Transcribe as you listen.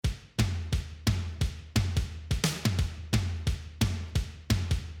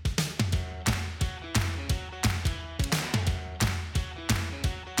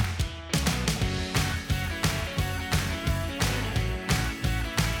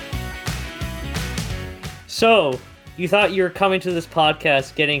So, you thought you were coming to this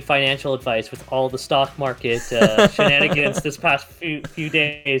podcast getting financial advice with all the stock market shenanigans this past few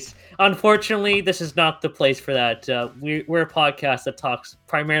days. Unfortunately, this is not the place for that. We're a podcast that talks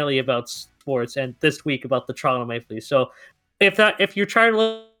primarily about sports, and this week about the Toronto Maple Leafs. So, if you're trying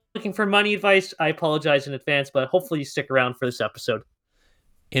to looking for money advice, I apologize in advance, but hopefully you stick around for this episode.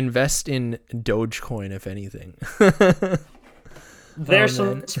 Invest in Dogecoin, if anything. There's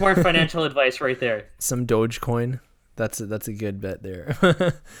some smart financial advice right there. Some Dogecoin. That's a good bet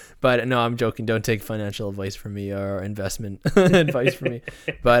there. But no, I'm joking. Don't take financial advice from me or investment advice from me.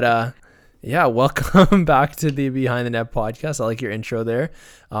 But yeah, welcome back to the Behind the Net podcast. I like your intro there.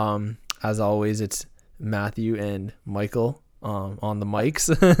 As always, it's Matthew and Michael on the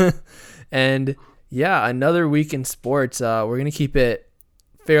mics. And yeah, another week in sports. We're going to keep it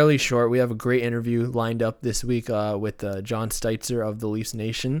fairly short. We have a great interview lined up this week with John Steitzer of the Leafs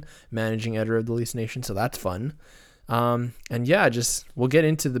Nation, managing editor of the Leafs Nation. So that's fun. And yeah, we'll get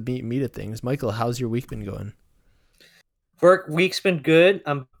into the meat of things. Michael, how's your week been going? Week's been good.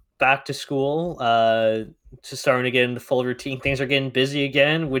 I'm back to school, just starting to get into full routine. Things are getting busy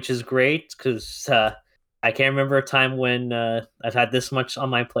again, which is great because I can't remember a time when I've had this much on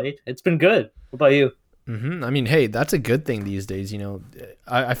my plate. It's been good. What about you? I mean, hey, that's a good thing these days. You know,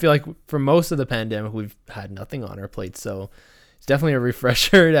 I feel like for most of the pandemic, we've had nothing on our plate. So it's definitely a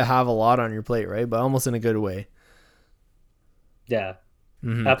refresher to have a lot on your plate, right? But almost in a good way. Yeah,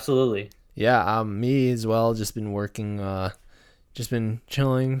 absolutely. Yeah, me as well. Just been working, just been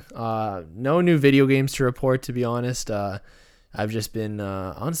chilling. No new video games to report, to be honest. I've just been,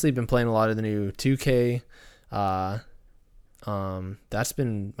 honestly, been playing a lot of the new 2K. That's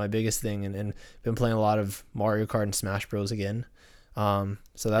been my biggest thing, and been playing a lot of Mario Kart and Smash Bros again. So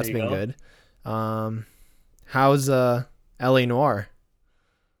that's been good. How's LA Noir?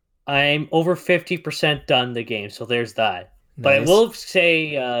 I'm over 50% done the game, so there's that. Nice. But I will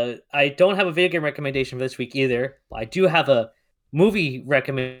say I don't have a video game recommendation for this week either. I do have a movie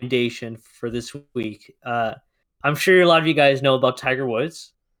recommendation for this week. I'm sure a lot of you guys know about Tiger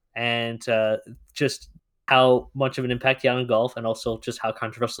Woods and just how much of an impact he had on golf, and also just how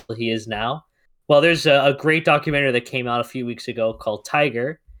controversial he is now. Well, there's a great documentary that came out a few weeks ago called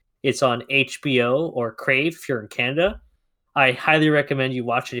Tiger. It's on HBO or Crave if you're in Canada. I highly recommend you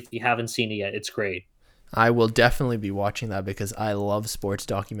watch it if you haven't seen it yet. It's great. I will definitely be watching that because I love sports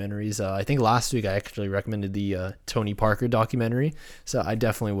documentaries. I think last week I actually recommended the Tony Parker documentary, so I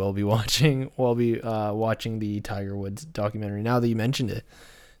definitely will be watching. Watching the Tiger Woods documentary now that you mentioned it.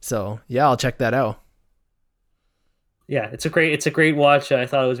 So yeah, I'll check that out. Yeah, it's a great watch. I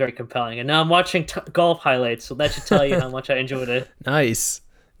thought it was very compelling, and now I'm watching golf highlights, so that should tell you how much I enjoyed it. Nice.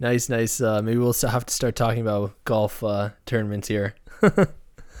 Maybe we'll have to start talking about golf tournaments here.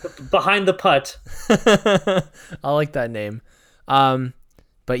 Behind the putt. I like that name.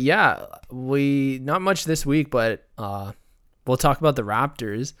 But yeah, we not much this week, but we'll talk about the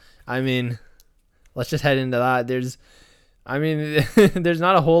Raptors. I mean, let's just head into that. There's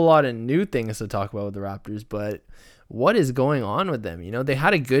not a whole lot of new things to talk about with the Raptors, but what is going on with them? You know, they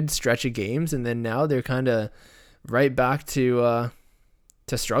had a good stretch of games, and then now they're kind of right back to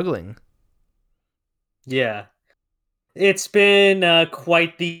struggling. Yeah. It's been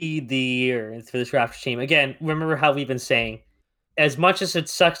quite the year for this Raptors team. Again, remember how we've been saying, as much as it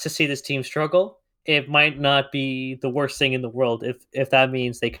sucks to see this team struggle, it might not be the worst thing in the world if that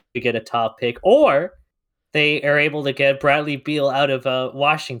means they could get a top pick, or they are able to get Bradley Beal out of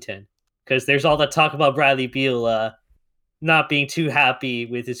Washington, because there's all that talk about Bradley Beal not being too happy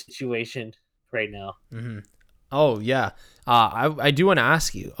with his situation right now. Mm-hmm. Oh, yeah. I do want to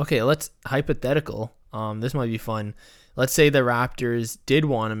ask you, okay, let's hypothetical. This might be fun. Let's say the Raptors did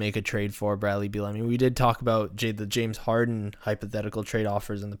want to make a trade for Bradley Beal. I mean, we did talk about the James Harden hypothetical trade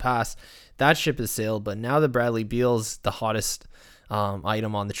offers in the past. That ship has sailed, but now that Bradley Beal's the hottest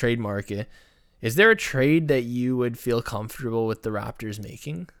item on the trade market, is there a trade that you would feel comfortable with the Raptors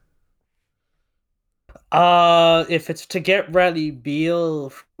making? If it's to get Bradley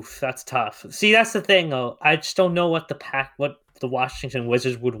Beal, that's tough. See, that's the thing, though. I just don't know what the Washington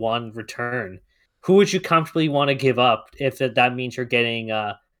Wizards would want in return. Who would you comfortably want to give up if that means you're getting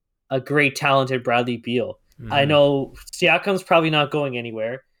a great, talented Bradley Beal? I know Siakam's probably not going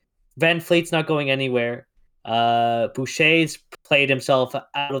anywhere. Van Fleet's not going anywhere. Boucher's played himself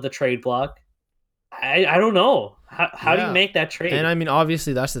out of the trade block. I don't know. How do you make that trade? And I mean,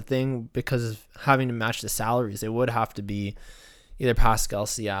 obviously, that's the thing, because of having to match the salaries, it would have to be either Pascal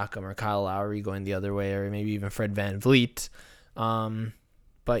Siakam or Kyle Lowry going the other way, or maybe even Fred VanVleet.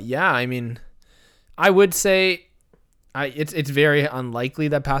 But yeah, I mean, I would say It's very unlikely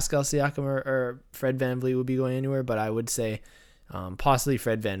that Pascal Siakam or Fred VanVleet would be going anywhere, but I would say possibly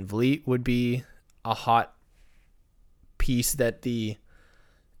Fred VanVleet would be a hot piece that the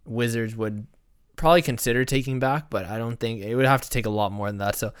Wizards would probably consider taking back, but I don't think it would have to take a lot more than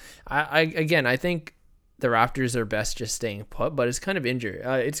that. So I think the Raptors are best just staying put, but it's kind of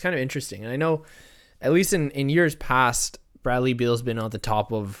it's kind of interesting. And I know at least in years past, Bradley Beal's been on the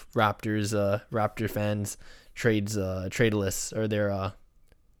top of Raptor fans trade lists or their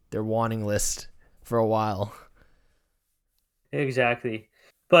wanting list for a while. Exactly.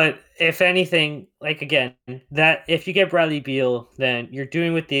 But if anything, like again, that if you get Bradley Beal, then you're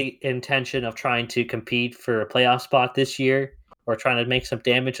doing with the intention of trying to compete for a playoff spot this year or trying to make some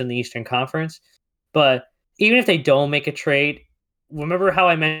damage in the Eastern Conference. But even if they don't make a trade, remember how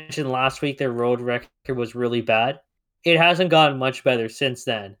I mentioned last week their road record was really bad? It hasn't gotten much better since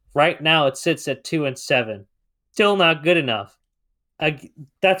then. Right now it sits at 2-7. Still not good enough.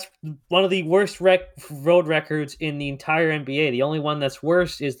 That's one of the worst road records in the entire NBA. The only one that's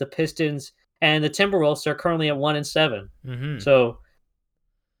worse is the Pistons, and the Timberwolves are currently at 1-7. Mm-hmm. So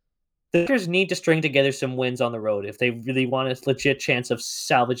the Lakers need to string together some wins on the road if they really want a legit chance of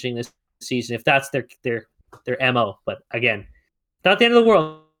salvaging this season. If that's their MO, but again, not the end of the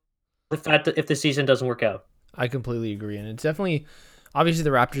world if the season doesn't work out. I completely agree, and it's definitely obviously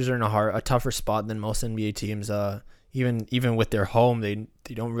the Raptors are in a tougher spot than most NBA teams. Even with their home, they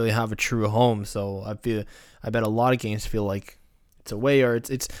don't really have a true home. So I bet a lot of games feel like it's away or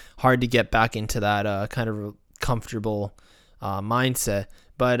it's hard to get back into that kind of comfortable mindset.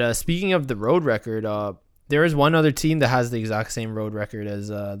 But speaking of the road record, there is one other team that has the exact same road record as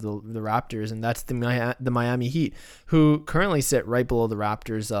the Raptors, and that's the Miami Heat, who currently sit right below the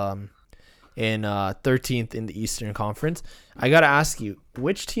Raptors in 13th in the Eastern Conference. I got to ask you,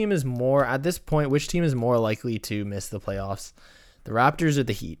 which team is more likely to miss the playoffs? The Raptors or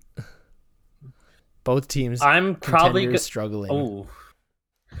the Heat? Both teams I'm probably struggling. Oh.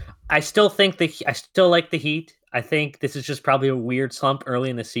 I still like the Heat. I think this is just probably a weird slump early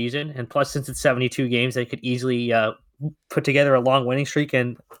in the season, and plus since it's 72 games, they could easily put together a long winning streak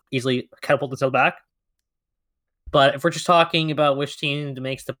and easily catapult themselves back. But if we're just talking about which team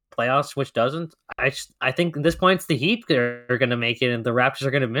makes the playoffs, which doesn't, I think at this point it's the Heat are going to make it and the Raptors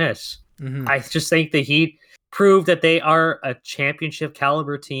are going to miss. Mm-hmm. I just think the Heat proved that they are a championship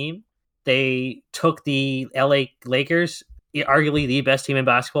caliber team. They took the LA Lakers, arguably the best team in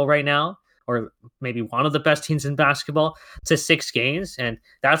basketball right now, or maybe one of the best teams in basketball, to 6 games. And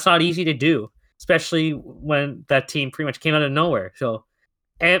that's not easy to do, especially when that team pretty much came out of nowhere. So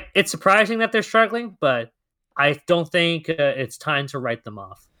and it's surprising that they're struggling, but I don't think it's time to write them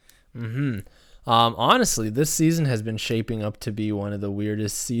off. Mm-hmm. Honestly, this season has been shaping up to be one of the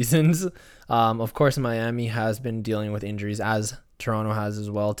weirdest seasons. Of course, Miami has been dealing with injuries, as Toronto has as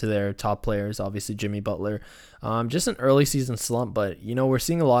well, to their top players, obviously Jimmy Butler. Just an early season slump, but, we're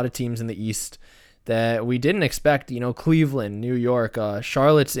seeing a lot of teams in the East that we didn't expect. Cleveland, New York,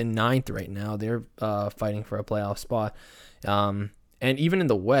 Charlotte's in 9th right now. They're fighting for a playoff spot. And even in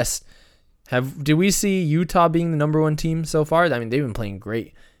the West, did we see Utah being the number 1 team so far? I mean, they've been playing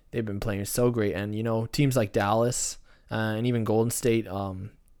great. They've been playing so great. And, teams like Dallas and even Golden State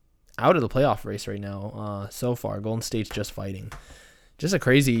out of the playoff race right now so far. Golden State's just fighting. Just a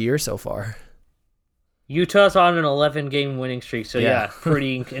crazy year so far. Utah's on an 11-game winning streak. So, yeah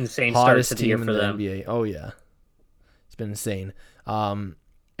pretty insane start to the year for them. NBA. Oh, yeah. It's been insane.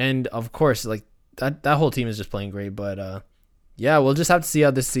 And, of course, like that whole team is just playing great. But, yeah, we'll just have to see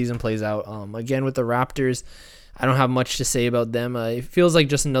how this season plays out. Again, with the Raptors, I don't have much to say about them. It feels like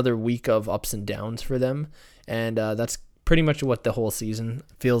just another week of ups and downs for them, and that's pretty much what the whole season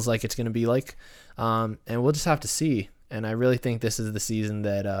feels like it's going to be like. And we'll just have to see. And I really think this is the season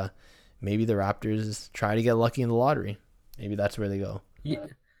that maybe the Raptors try to get lucky in the lottery. Maybe that's where they go. Yeah,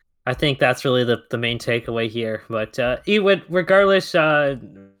 I think that's really the main takeaway here. But regardless,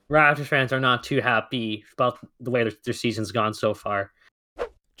 Raptors fans are not too happy about the way their season's gone so far.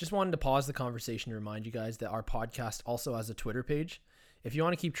 Just wanted to pause the conversation to remind you guys that our podcast also has a Twitter page. If you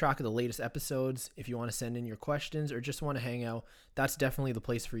want to keep track of the latest episodes, if you want to send in your questions or just want to hang out, that's definitely the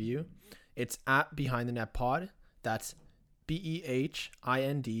place for you. It's at Behind the Net Pod. That's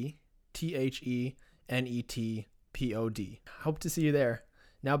BEHINDTHENETPOD. Hope to see you there.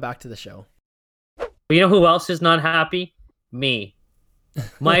 Now back to the show. You know who else is not happy? Me.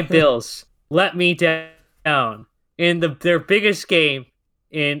 My Bills let me down in their biggest game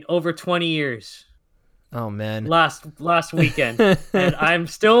in over 20 years. Oh, man. Last weekend. And I'm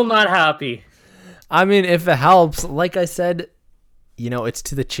still not happy. I mean, if it helps, like I said, it's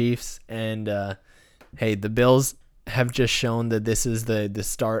to the Chiefs. And, hey, the Bills have just shown that this is the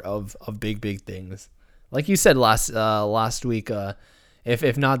start of big things. Like you said last week,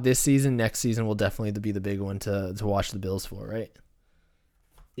 if not this season, next season will definitely be the big one to watch the Bills for, right?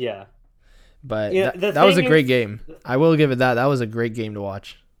 Yeah. But that was a great game. I will give it that. That was a great game to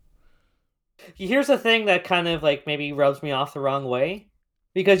watch. Here's the thing that kind of like maybe rubs me off the wrong way.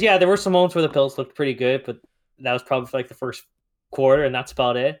 Because yeah, there were some moments where the Bills looked pretty good, but that was probably for like the first quarter, and that's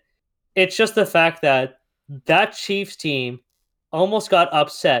about it. It's just the fact that Chiefs team almost got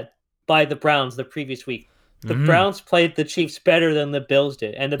upset by the Browns the previous week. The Browns played the Chiefs better than the Bills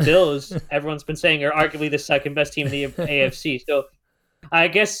did. And the Bills, everyone's been saying, are arguably the second best team in the AFC. So I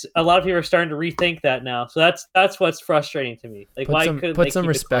guess a lot of people are starting to rethink that now. So that's what's frustrating to me. Like, put some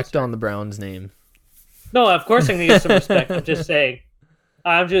respect on the Browns' name. No, of course I'm going to get some respect.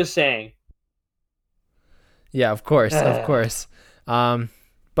 I'm just saying. Yeah, of course.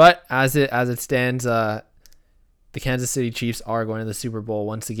 But as it stands, the Kansas City Chiefs are going to the Super Bowl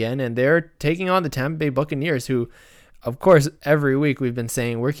once again, and they're taking on the Tampa Bay Buccaneers, who, of course, every week we've been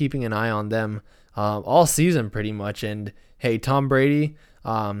saying we're keeping an eye on them all season pretty much. And hey, Tom Brady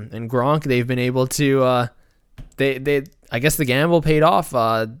and Gronk, they've been able to I guess the gamble paid off,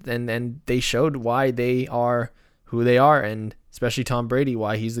 and they showed why they are who they are, and especially Tom Brady,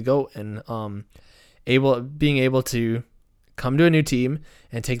 why he's the GOAT, and being able to come to a new team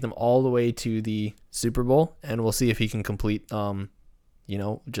and take them all the way to the Super Bowl, and we'll see if he can complete. It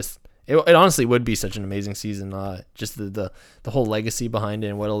honestly would be such an amazing season. Just the whole legacy behind it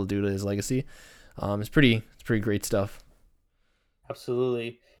and what it'll do to his legacy. It's pretty great stuff.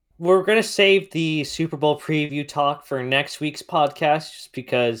 Absolutely. We're gonna save the Super Bowl preview talk for next week's podcast, just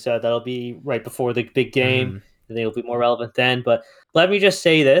because that'll be right before the big game, and it'll be more relevant then. But let me just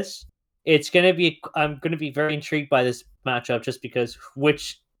say this. I'm going to be very intrigued by this matchup, just because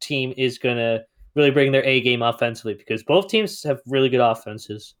which team is going to really bring their A game offensively, because both teams have really good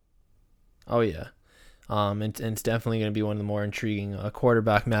offenses. Oh, yeah. And it's definitely going to be one of the more intriguing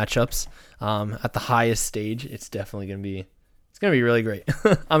quarterback matchups at the highest stage. It's definitely going to be really great.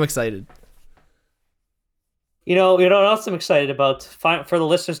 I'm excited. You know what else I'm excited about? For the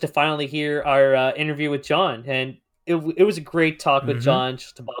listeners to finally hear our interview with John. And it was a great talk with John,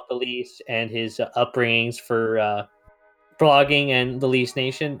 just about the Leafs and his upbringings for blogging and the Leafs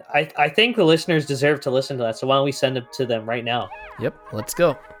Nation. I think the listeners deserve to listen to that, so why don't we send it to them right now? Yep, let's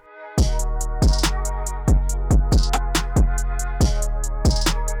go.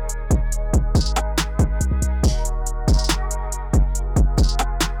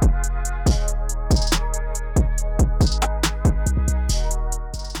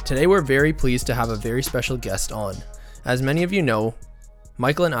 Today we're very pleased to have a very special guest on. As many of you know,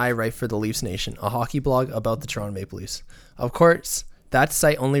 Michael and I write for the Leafs Nation, a hockey blog about the Toronto Maple Leafs. Of course, that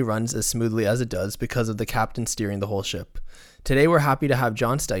site only runs as smoothly as it does because of the captain steering the whole ship. Today we're happy to have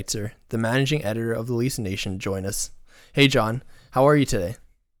John Steitzer, the managing editor of the Leafs Nation, join us. Hey John, how are you today?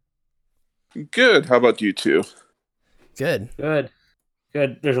 Good. How about you two? Good.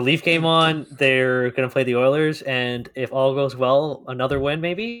 There's a Leaf game on. They're going to play the Oilers, and if all goes well, another win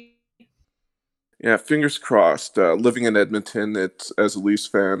maybe? Yeah, fingers crossed. Living in Edmonton, as a Leafs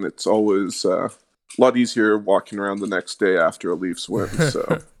fan, it's always a lot easier walking around the next day after a Leafs win.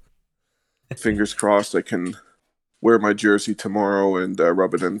 So fingers crossed I can wear my jersey tomorrow and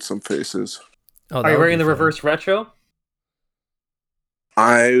rub it in some faces. Oh, are you wearing the reverse retro?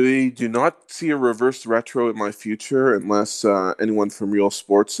 I do not see a reverse retro in my future unless anyone from Real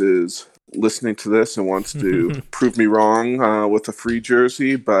Sports is listening to this and wants to prove me wrong with a free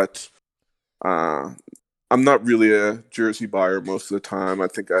jersey, but I'm not really a jersey buyer most of the time. I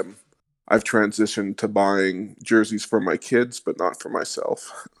think I've transitioned to buying jerseys for my kids, but not for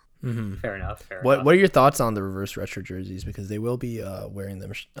myself. Mm-hmm. Fair enough. What are your thoughts on the reverse retro jerseys? Because they will be wearing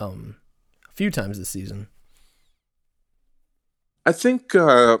them a few times this season. I think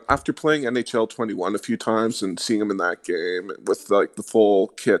after playing NHL 21 a few times and seeing them in that game with like the full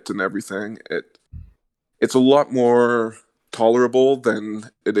kit and everything, it's a lot more tolerable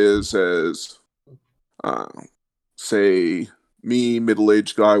than it is as, say, me,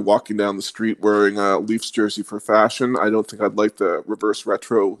 middle-aged guy walking down the street wearing a Leafs jersey for fashion. I don't think I'd like the reverse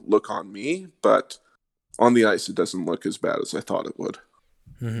retro look on me, but on the ice it doesn't look as bad as I thought it would.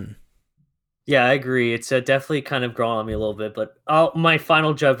 Mm-hmm. Yeah, I agree. It's definitely kind of grown on me a little bit, but my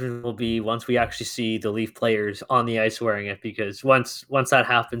final judgment will be once we actually see the Leaf players on the ice wearing it, because once that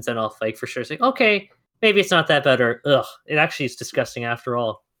happens, then I'll like for sure say, okay, maybe it's not that bad, or it actually is disgusting after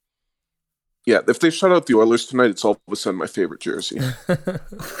all. Yeah, if they shut out the Oilers tonight, it's all of a sudden my favorite jersey.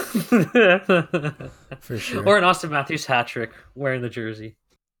 For sure. Or an Austin Matthews hat trick wearing the jersey.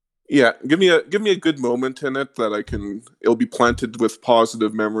 Yeah, give me a good moment in it that it'll be planted with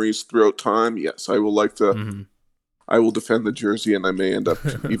positive memories throughout time. Yes, I will like to. Mm-hmm. I will defend the jersey, and I may end up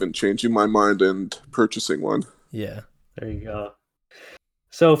even changing my mind and purchasing one. Yeah. There you go.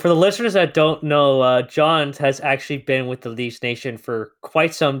 So, for the listeners that don't know, John has actually been with the Leafs Nation for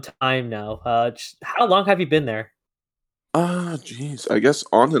quite some time now. How long have you been there? Geez, I guess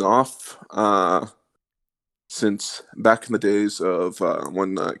on and off. Since back in the days of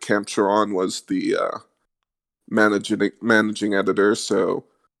when Cam Sharon was the managing editor. So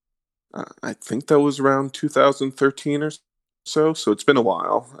I think that was around 2013 or so. So it's been a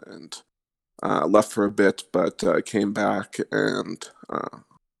while, and left for a bit, but came back, and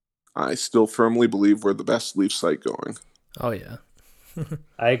I still firmly believe we're the best Leaf site going. Oh yeah.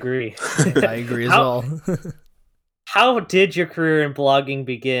 I agree. I agree as well. How did your career in blogging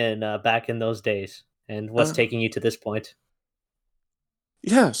begin back in those days, and what's taking you to this point?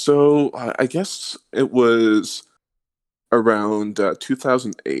 Yeah, so I guess it was around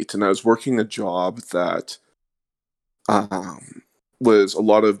 2008, and I was working a job that was a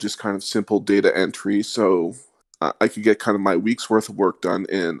lot of just kind of simple data entry. So I could get kind of my week's worth of work done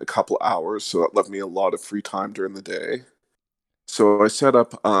in a couple hours. So that left me a lot of free time during the day. So I set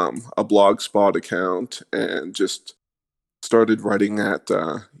up a Blogspot account and just started writing at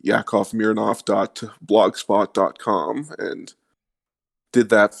yakovmirnov.blogspot.com and did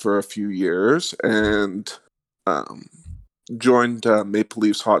that for a few years, and joined Maple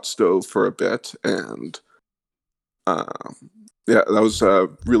Leafs Hot Stove for a bit, and yeah, that was a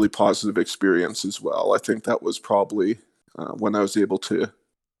really positive experience as well. I think that was probably when I was able to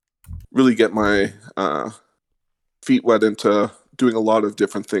really get my feet wet into doing a lot of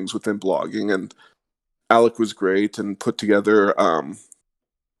different things within blogging. And Alec was great and put together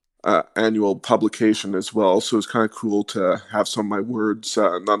annual publication as well. So it was kind of cool to have some of my words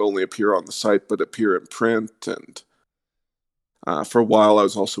not only appear on the site, but appear in print. And for a while, I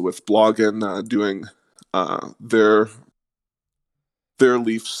was also with Bloggin, doing their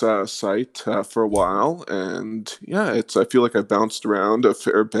Leafs site for a while. And yeah, I feel like I bounced around a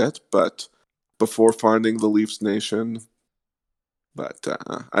fair bit, but before finding the Leafs Nation. But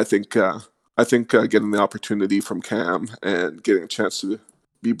I think getting the opportunity from Cam and getting a chance to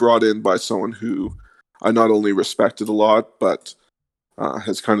be brought in by someone who I not only respected a lot, but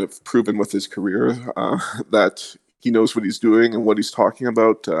has kind of proven with his career that he knows what he's doing and what he's talking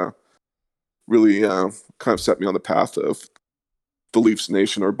about, really kind of set me on the path of the Leafs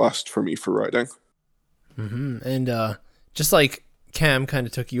Nation or bust for me for writing. Mm-hmm. And just like Cam kind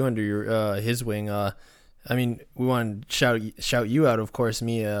of took you under your his wing, I mean, we want to shout you out, of course.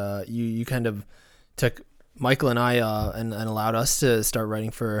 You kind of took Michael and I and allowed us to start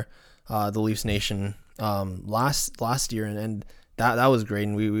writing for the Leafs Nation last year, and that was great,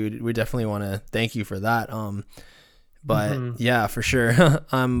 and we definitely want to thank you for that. But yeah, for sure.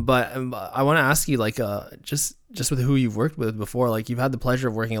 But I want to ask you, like, just with who you've worked with before, like, you've had the pleasure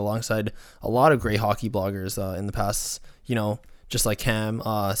of working alongside a lot of great hockey bloggers in the past, just like Cam,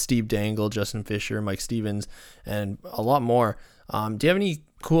 Steve Dangle, Justin Fisher, Mike Stevens, and a lot more. Do you have any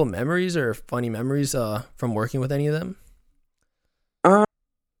cool memories or funny memories from working with any of them?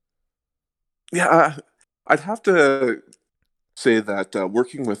 Yeah, I'd have to say that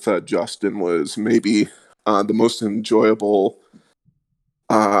working with Justin was maybe the most enjoyable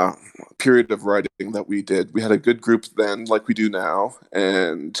period of writing that we did. We had a good group then, like we do now,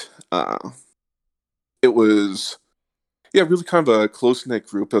 and it was, yeah, really kind of a close-knit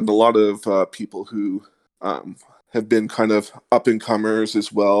group, and a lot of people who have been kind of up-and-comers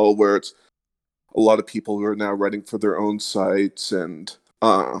as well, where it's a lot of people who are now writing for their own sites, and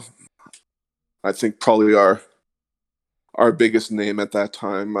I think probably our biggest name at that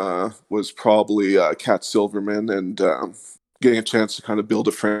time was probably Kat Silverman, and getting a chance to kind of build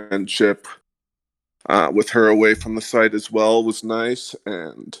a friendship with her away from the site as well was nice.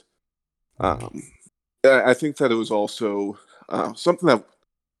 And I think that it was also something that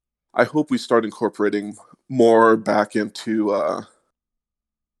I hope we start incorporating more back into our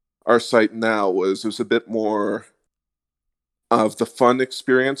site now. Was a bit more of the fun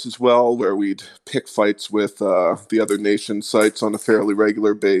experience as well, where we'd pick fights with the other nation sites on a fairly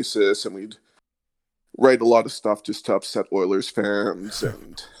regular basis, and we'd write a lot of stuff just to upset Oilers fans,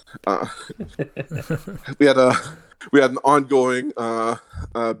 and we had an ongoing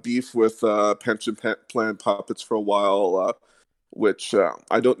beef with pension plan puppets for a while, which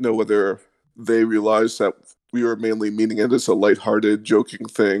I don't know whether they realized that we were mainly meaning it as a lighthearted, joking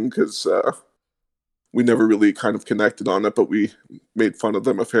thing, because we never really kind of connected on it, but we made fun of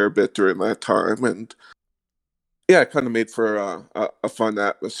them a fair bit during that time. And yeah, it kind of made for a fun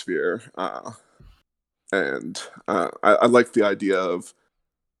atmosphere. And I like the idea of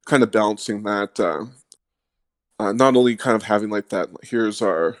kind of balancing that. Not only kind of having like that, here's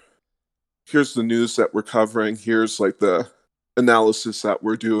the news that we're covering, here's like the analysis that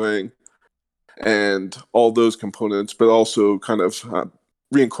we're doing, and all those components, but also kind of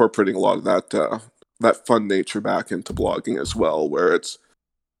reincorporating a lot of that fun nature back into blogging as well, where it's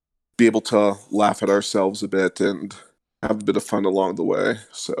be able to laugh at ourselves a bit and have a bit of fun along the way.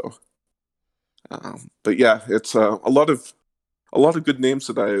 So, but yeah, it's a lot of good names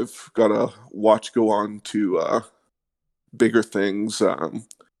that I've got to watch go on to bigger things.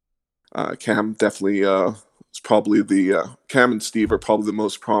 Cam definitely is probably Cam and Steve are probably the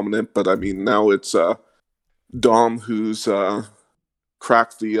most prominent, but I mean now it's Dom who's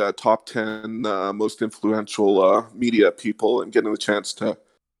cracked the top 10 most influential media people, and getting the chance to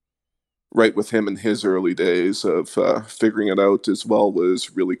write with him in his early days of figuring it out as well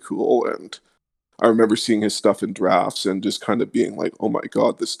was really cool. And I remember seeing his stuff in drafts and just kind of being like, oh my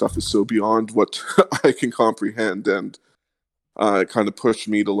God, this stuff is so beyond what I can comprehend. And it kind of pushed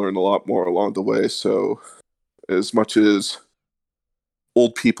me to learn a lot more along the way. So as much as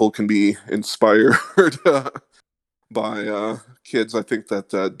old people can be inspired by kids, I think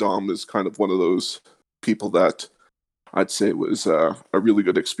that Dom is kind of one of those people that I'd say was a really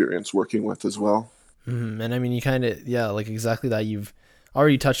good experience working with as well. Mm-hmm. And I mean, you kind of, yeah, like exactly that. You've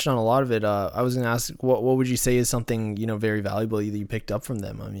already touched on a lot of it. I was going to ask, what would you say is something, very valuable that you picked up from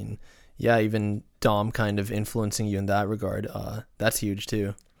them? I mean, yeah, even Dom kind of influencing you in that regard. That's huge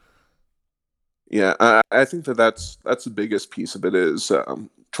too. Yeah, I think that's the biggest piece of it is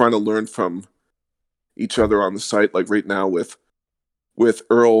trying to learn from each other on the site. Like right now with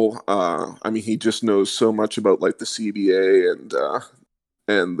Earl, I mean, he just knows so much about like the CBA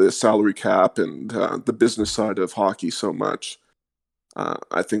and the salary cap and the business side of hockey so much.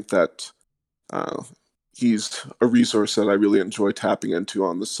 I think that he's a resource that I really enjoy tapping into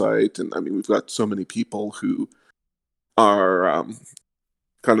on the site. And I mean, we've got so many people who are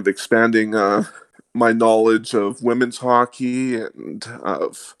kind of expanding my knowledge of women's hockey and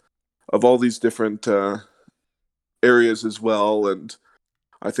of all these different areas as well. And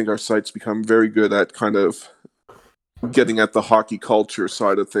I think our site's become very good at kind of getting at the hockey culture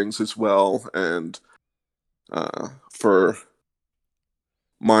side of things as well. And for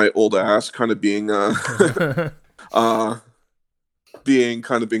my old ass kind of being being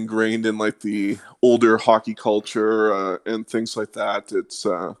kind of ingrained in like the older hockey culture and things like that,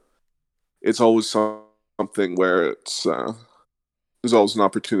 it's always something where there's always an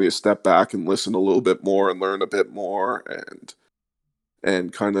opportunity to step back and listen a little bit more and learn a bit more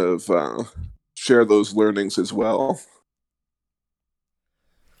and kind of share those learnings as well.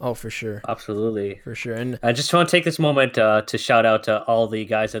 Oh, for sure. Absolutely. For sure. And I just want to take this moment to shout out to all the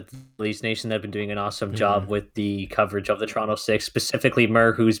guys at the Leafs Nation that have been doing an awesome job with the coverage of the Toronto Six, specifically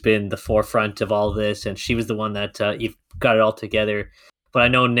Mer, who's been the forefront of all this, and she was the one that got it all together. But I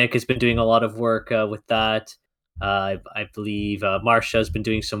know Nick has been doing a lot of work with that. I believe Marsha has been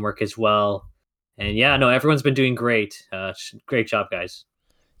doing some work as well. And yeah, no, everyone's been doing great. Great job, guys.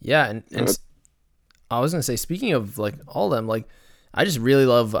 Yeah, and I was gonna say, speaking of like all of them, like I just really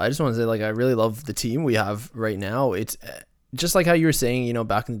love the team we have right now. It's just like how you were saying,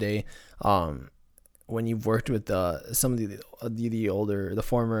 back in the day, when you've worked with some of the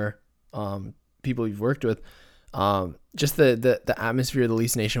former people you've worked with, just the atmosphere of the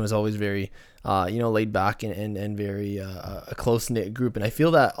Leafs Nation was always very laid back and very a close knit group, and I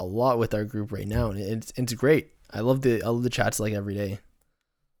feel that a lot with our group right now, and it's great. I love the chats like every day.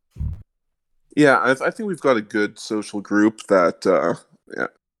 Yeah, I think we've got a good social group that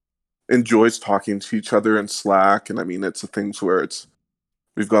enjoys talking to each other in Slack. And I mean, it's the things where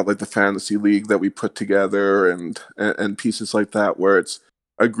we've got like the fantasy league that we put together and pieces like that, where it's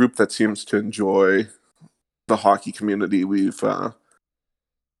a group that seems to enjoy the hockey community we've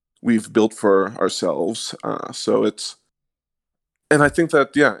built for ourselves. So and I think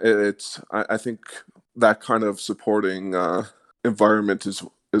that I think that kind of supporting environment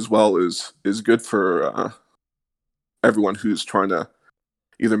as well is good for everyone who's trying to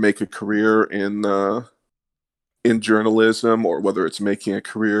either make a career in journalism, or whether it's making a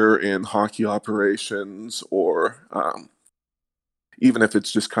career in hockey operations, or even if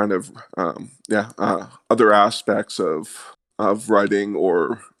it's just kind of other aspects of writing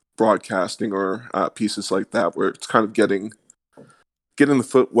or broadcasting or pieces like that, where it's kind of getting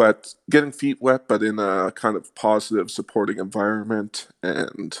feet wet, but in a kind of positive, supporting environment.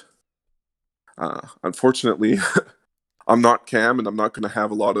 And unfortunately, I'm not Cam, and I'm not going to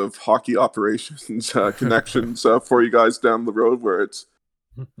have a lot of hockey operations connections for you guys down the road, where it's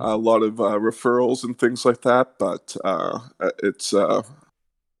a lot of referrals and things like that. But it's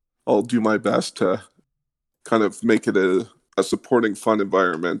I'll do my best to kind of make it a supporting, fun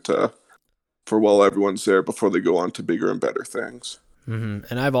environment for while everyone's there before they go on to bigger and better things. Mm-hmm.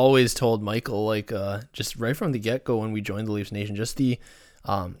 And I've always told Michael, like, just right from the get-go when we joined the Leafs Nation, just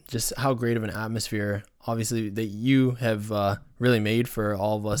how great of an atmosphere, obviously, that you have really made for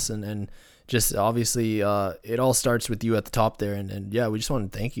all of us, and just obviously it all starts with you at the top there, and yeah, we just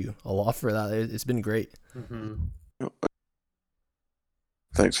want to thank you a lot for that. It's been great. Mm-hmm.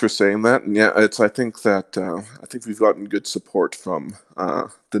 Thanks for saying that. And yeah, I think we've gotten good support from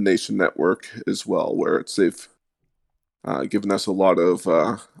the Nation Network as well, where they've given us a lot of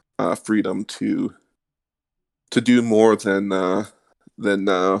freedom to do more than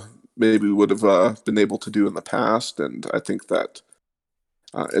maybe we would have been able to do in the past. And I think that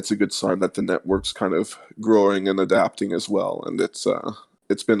it's a good sign that the network's kind of growing and adapting as well. And it's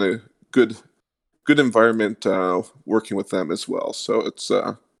been a good environment working with them as well. So it's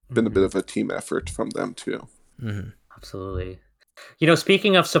been a bit of a team effort from them too. Mm-hmm. Absolutely.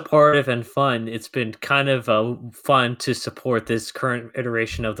 Speaking of supportive and fun, it's been kind of fun to support this current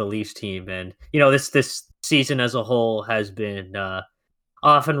iteration of the Leafs team. And, this season as a whole has been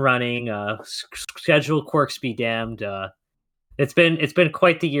off and running, schedule quirks be damned. It's been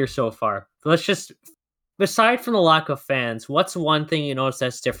quite the year so far. Let's just, aside from the lack of fans, what's one thing you notice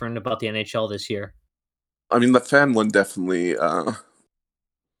that's different about the NHL this year? I mean, the fan one definitely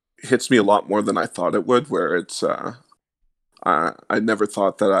hits me a lot more than I thought it would, where it's I never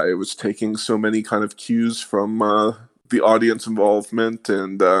thought that I was taking so many kind of cues from the audience involvement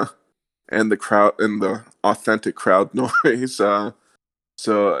and the crowd and the authentic crowd noise.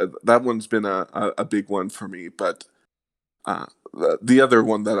 So that one's been a big one for me. But the other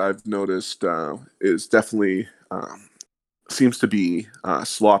one that I've noticed is definitely seems to be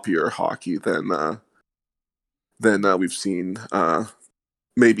sloppier hockey than we've seen.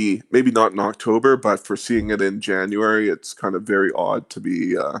 Maybe not in October, but for seeing it in January, it's kind of very odd to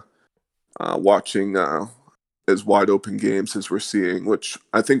be watching as wide open games as we're seeing, which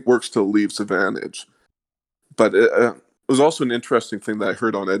I think works to the Leafs' advantage. But it was also an interesting thing that I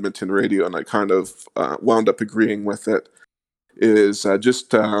heard on Edmonton radio, and I kind of wound up agreeing with it, is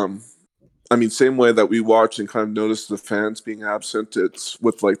same way that we watch and kind of notice the fans being absent, it's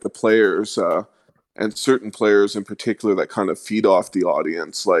with like the players, and certain players in particular that kind of feed off the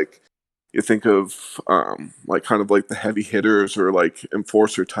audience. Like you think of like kind of like the heavy hitters or like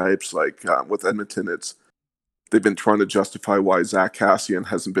enforcer types. Like with Edmonton, they've been trying to justify why Zach Kassian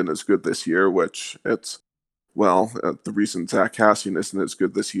hasn't been as good this year, which the reason Zach Kassian isn't as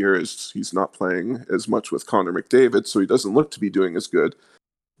good this year is he's not playing as much with Connor McDavid, so he doesn't look to be doing as good.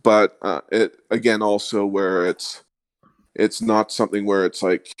 But it again also where it's not something where it's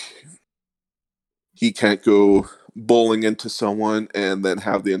like he can't go bowling into someone and then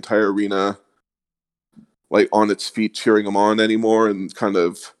have the entire arena like on its feet cheering him on anymore and kind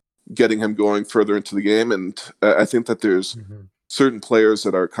of getting him going further into the game. And I think that there's certain players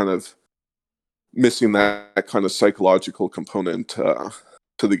that are kind of missing that kind of psychological component to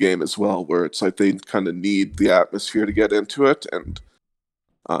the game as well, where it's like they kind of need the atmosphere to get into it. And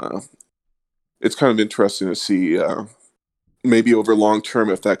it's kind of interesting to see maybe over long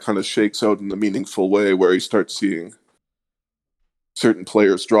term if that kind of shakes out in a meaningful way, where you start seeing certain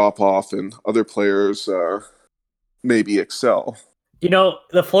players drop off and other players maybe excel.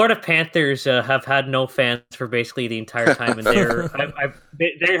 The Florida Panthers have had no fans for basically the entire time, and they're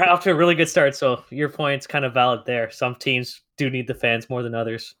off to a really good start. So your point's kind of valid there. Some teams do need the fans more than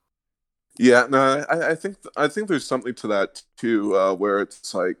others. Yeah, no, I think there's something to that too, where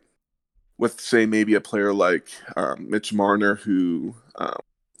it's like with, say, maybe a player like Mitch Marner, who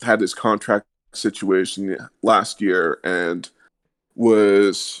had his contract situation last year and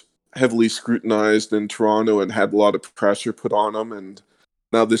was heavily scrutinized in Toronto and had a lot of pressure put on him. And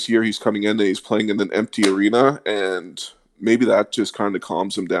now this year he's coming in and he's playing in an empty arena, and maybe that just kind of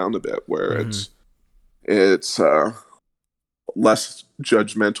calms him down a bit, where it's less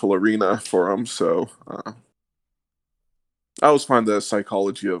judgmental arena for him. So I always find the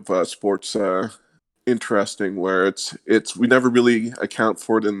psychology of sports interesting, where it's we never really account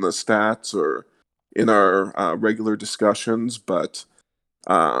for it in the stats or in our regular discussions, but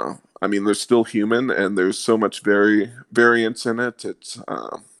they're still human, and there's so much variance in it. It's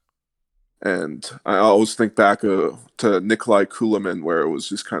and I always think back to Nikolai Kulemin, where it was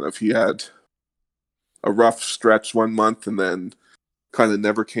just kind of he had a rough stretch one month and then kind of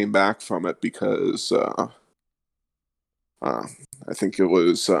never came back from it because Uh, I think it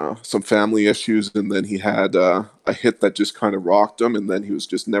was some family issues, and then he had a hit that just kind of rocked him, and then he was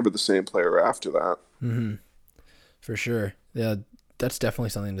just never the same player after that. Mm-hmm. For sure. Yeah, that's definitely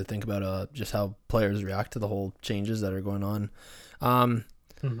something to think about. Just how players react to the whole changes that are going on. I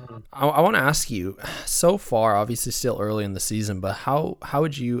want to ask you, so far, obviously still early in the season, but how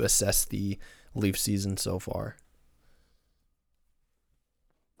would you assess the Leaf season so far?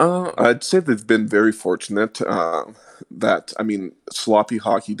 I'd say they've been very fortunate that, I mean, sloppy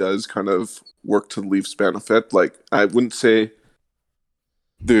hockey does kind of work to the Leafs' benefit. Like, I wouldn't say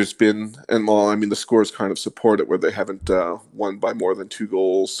there's been, and well, I mean, the scores kind of support it where they haven't won by more than 2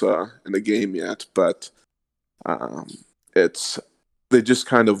 goals in a game yet, but um, it's, they just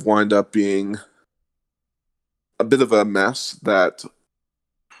kind of wind up being a bit of a mess that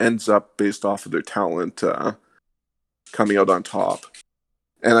ends up based off of their talent coming out on top.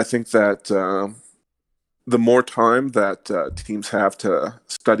 And I think that the more time that teams have to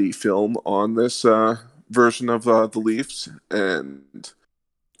study film on this version of the Leafs, and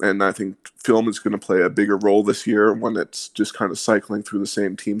I think film is going to play a bigger role this year when it's just kind of cycling through the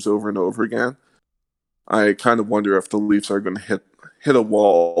same teams over and over again. I kind of wonder if the Leafs are going to hit a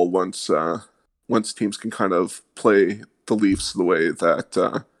wall once teams can kind of play the Leafs the way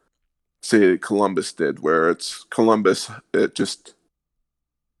that say Columbus did, where it's Columbus. It just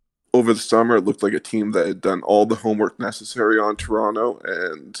over the summer it looked like a team that had done all the homework necessary on Toronto,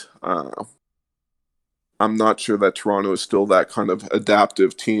 and I'm not sure that Toronto is still that kind of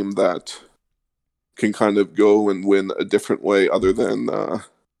adaptive team that can kind of go and win a different way other than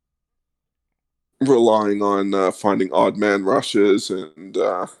relying on finding odd man rushes and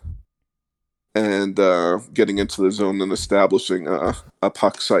getting into the zone and establishing a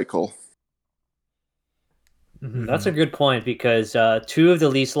puck cycle. That's a good point because two of the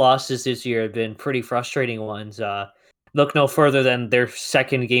least losses this year have been pretty frustrating ones. Look no further than their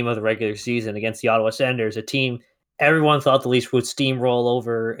second game of the regular season against the Ottawa Senators, a team everyone thought the Leafs would steamroll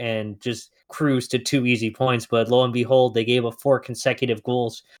over and just cruise to 2 easy points. But lo and behold, they gave up 4 consecutive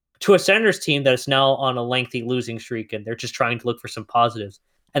goals to a Senators team that is now on a lengthy losing streak, and they're just trying to look for some positives.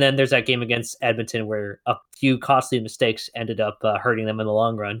 And then there's that game against Edmonton where a few costly mistakes ended up hurting them in the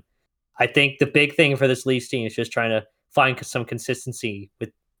long run. I think the big thing for this Leafs team is just trying to find some consistency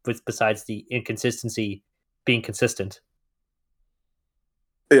with besides the inconsistency being consistent.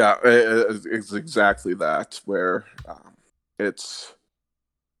 Yeah, it's exactly that. Where it's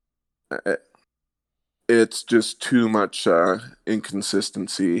it's just too much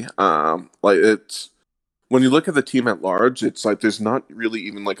inconsistency. Like it's when you look at the team at large, it's like there's not really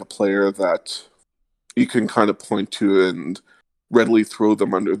even like a player that you can kind of point to and readily throw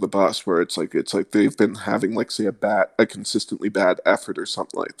them under the bus. Where it's like they've been having like say a consistently bad effort or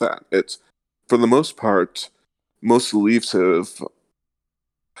something like that. It's for the most part, most of the Leafs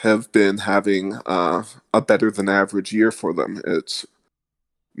have been having a better than average year for them. It's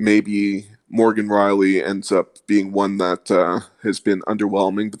maybe Morgan Riley ends up being one that has been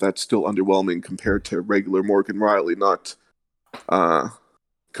underwhelming, but that's still underwhelming compared to regular Morgan Riley, not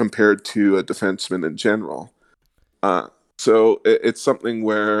compared to a defenseman in general. So it's something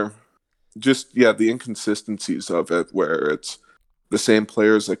where just, yeah, the inconsistencies of it, where it's the same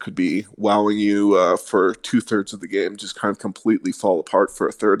players that could be wowing you for 2/3 of the game just kind of completely fall apart for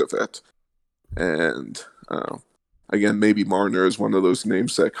a third of it. And again, maybe Marner is one of those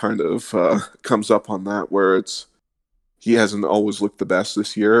names that kind of comes up on that, where it's he hasn't always looked the best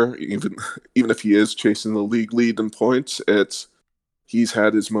this year, even if he is chasing the league lead in points. It's he's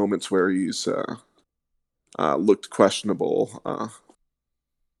had his moments where he's looked questionable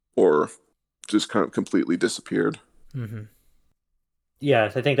or just kind of completely disappeared. Mm-hmm.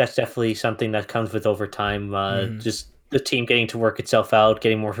 Yes, I think that's definitely something that comes with over time. Mm-hmm. Just the team getting to work itself out,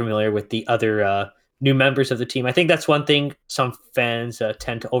 getting more familiar with the other new members of the team. I think that's one thing some fans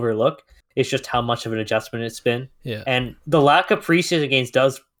tend to overlook. Is just how much of an adjustment it's been. Yeah. And the lack of preseason games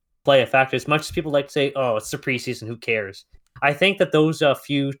does play a factor. As much as people like to say, "Oh, it's the preseason, who cares?" I think that those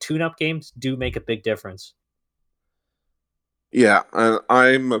few tune-up games do make a big difference. Yeah,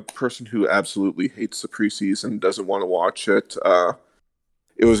 I'm a person who absolutely hates the preseason, doesn't want to watch it.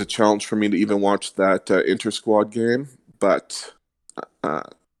 It was a challenge for me to even watch that inter squad game, but uh,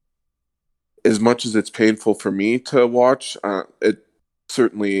 as much as it's painful for me to watch, it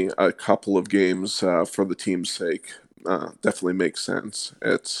certainly a couple of games for the team's sake definitely makes sense.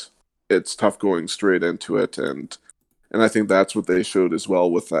 It's tough going straight into it, and I think that's what they showed as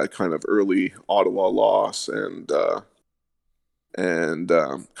well with that kind of early Ottawa loss and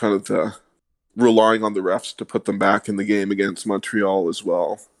kind of the relying on the refs to put them back in the game against Montreal as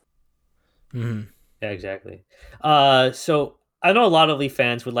well. Mm-hmm. Yeah, exactly. So I know a lot of Leaf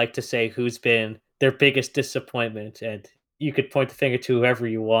fans would like to say who's been their biggest disappointment, and you could point the finger to whoever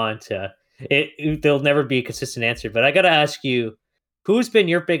you want. There'll never be a consistent answer, but I got to ask you, who's been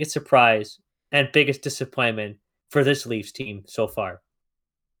your biggest surprise and biggest disappointment for this Leafs team so far?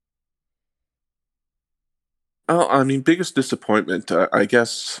 Oh, I mean, biggest disappointment, I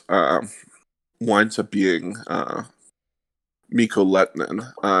guess, winds up being Mikko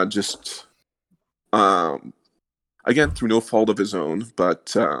Lehtinen. Just um, again through no fault of his own,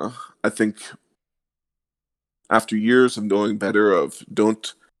 but I think after years of knowing better, of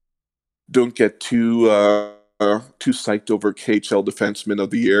don't get too psyched over KHL Defenseman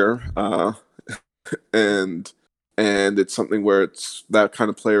of the Year, and it's something where it's that kind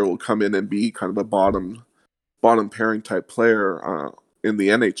of player will come in and be kind of a bottom pairing type player in the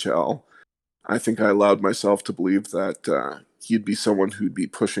NHL. I think I allowed myself to believe that he'd be someone who'd be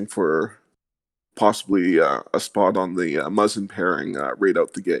pushing for possibly a spot on the Muzzin pairing right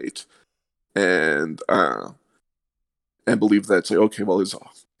out the gate, and believe that, say, okay, well,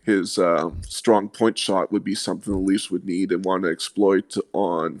 his strong point shot would be something the Leafs would need and want to exploit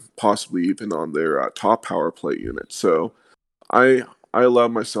on possibly even on their top power play unit. So I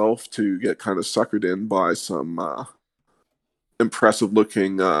allowed myself to get kind of suckered in by some impressive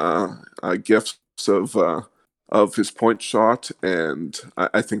looking gifts of his point shot, and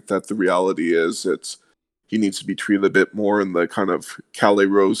I think that the reality is he needs to be treated a bit more in the kind of Calle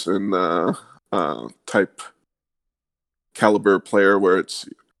Rosen type caliber player, where it's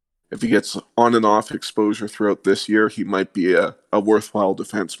if he gets on and off exposure throughout this year, he might be a worthwhile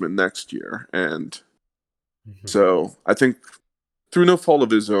defenseman next year. And so I think through no fault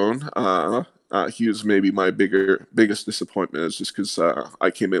of his own, he was maybe my biggest disappointment, is just because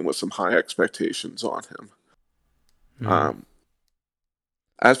I came in with some high expectations on him.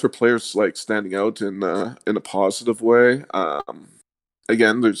 As for players like standing out in a positive way,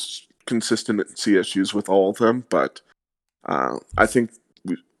 again, there's consistency issues with all of them, but I think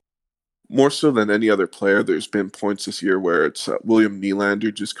more so than any other player, there's been points this year where it's William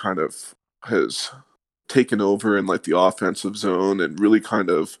Nylander just kind of has taken over in like the offensive zone and really kind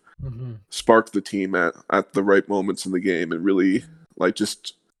of sparked the team at the right moments in the game, and really like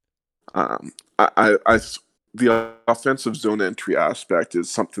just the offensive zone entry aspect is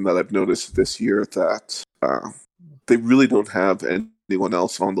something that I've noticed this year, that they really don't have anyone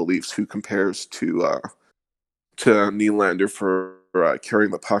else on the Leafs who compares to Nylander for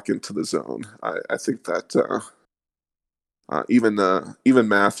carrying the puck into the zone. I think that even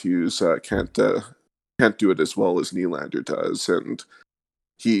Matthews can't do it as well as Nylander does, and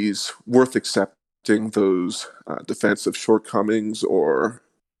he's worth accepting those defensive shortcomings or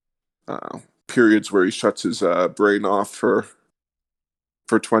periods where he shuts his brain off for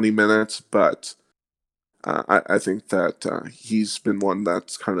 20 minutes. But I think that he's been one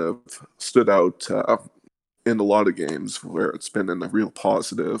that's kind of stood out in a lot of games where it's been in a real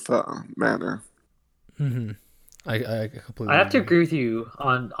positive manner. I completely. I have to agree with you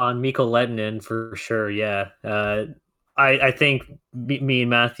on Mikko Lehtinen for sure. Yeah, I think me and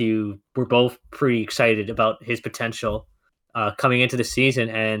Matthew were both pretty excited about his potential coming into the season,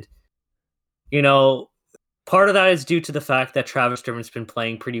 and you know, part of that is due to the fact that Travis Dermott's been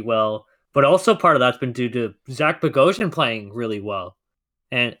playing pretty well, but also part of that's been due to Zach Bogosian playing really well,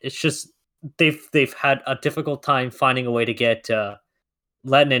 and it's just they've had a difficult time finding a way to get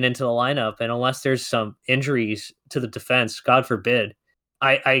Lettinen into the lineup, and unless there's some injuries to the defense, God forbid,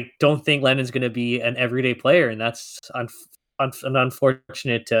 I don't think Lennon's going to be an everyday player, and that's an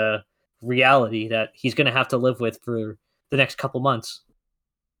unfortunate reality that he's going to have to live with for the next couple months.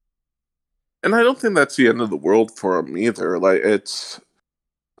 And I don't think that's the end of the world for him either. Like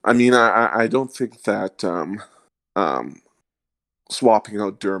I mean, I don't think that swapping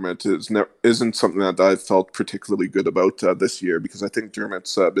out Dermott isn't something that I've felt particularly good about this year, because I think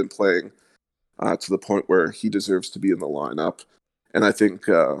Dermott's been playing to the point where he deserves to be in the lineup. And I think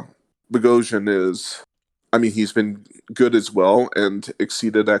Bogosian he's been good as well and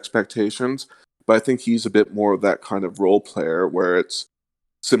exceeded expectations, but I think he's a bit more of that kind of role player where it's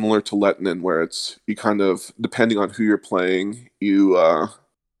similar to Lettinen, where it's you kind of, depending on who you're playing, you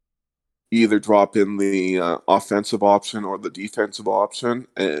either drop in the offensive option or the defensive option.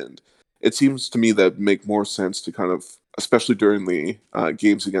 And it seems to me that make more sense to kind of, especially during the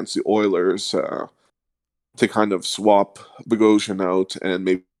games against the Oilers, to kind of swap Bogosian out and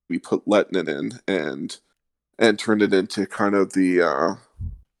maybe put Lettinen in and turn it into kind of the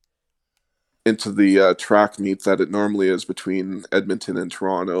track meet that it normally is between Edmonton and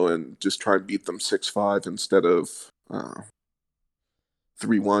Toronto, and just try and beat them 6-5 instead of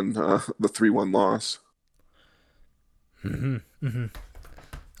 3-1 the 3-1 loss.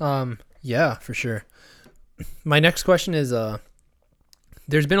 Yeah, for sure. My next question is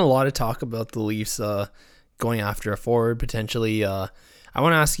there's been a lot of talk about the Leafs going after a forward potentially. I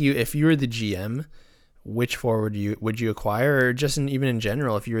want to ask you, if you were the GM, which forward would you acquire, or just even in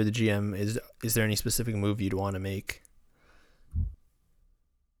general, if you were the GM, is there any specific move you'd want to make?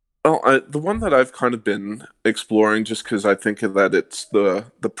 Well, the one that I've kind of been exploring, just because I think that it's the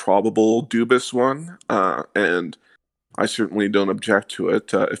probable Dubas one, and I certainly don't object to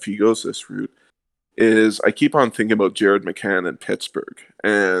it if he goes this route, is I keep on thinking about Jared McCann in Pittsburgh.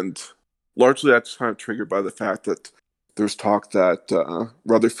 And largely that's kind of triggered by the fact that there's talk that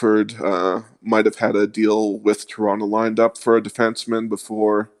Rutherford might have had a deal with Toronto lined up for a defenseman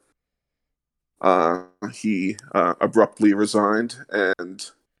before he abruptly resigned. And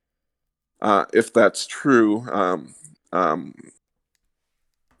if that's true,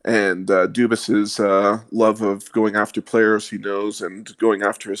 and Dubas's love of going after players he knows and going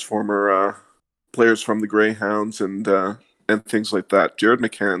after his former players from the Greyhounds and things like that, Jared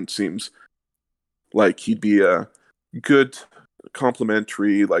McCann seems like he'd be a good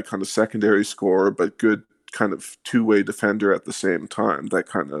complementary, like kind of secondary scorer, but good kind of two-way defender at the same time. That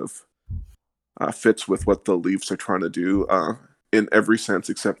kind of fits with what the Leafs are trying to do in every sense,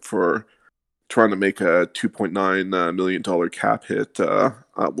 except for trying to make a $2.9 million cap hit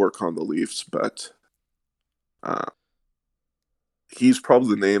work on the Leafs. But he's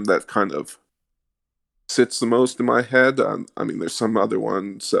probably the name that kind of sits the most in my head. I mean, there's some other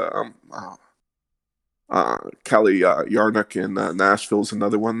ones. Kelly Yarnock in Nashville is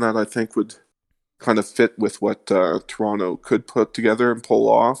another one that I think would kind of fit with what Toronto could put together and pull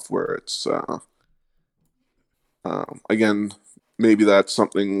off, where it's, again, maybe that's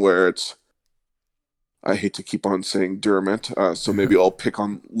something where it's, I hate to keep on saying Dermott, so maybe I'll pick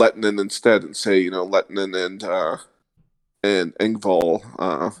on Lettinen instead and say, Lettinen and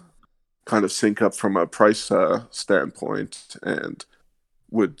Engvall kind of sync up from a price standpoint and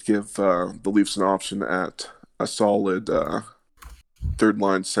would give the Leafs an option at a solid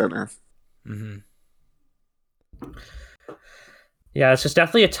third-line center. Mm-hmm. Yeah, it's just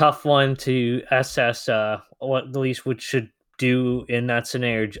definitely a tough one to assess what the Leafs should do in that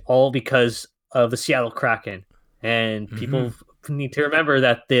scenario, all because of the Seattle Kraken. And people need to remember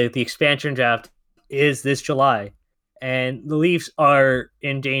that the expansion draft is this July, and the Leafs are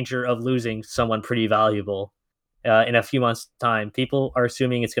in danger of losing someone pretty valuable in a few months' time. People are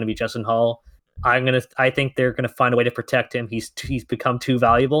assuming it's going to be Justin Hall. I think they're going to find a way to protect him. He's become too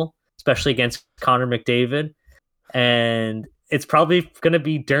valuable, especially against Connor McDavid, and it's probably going to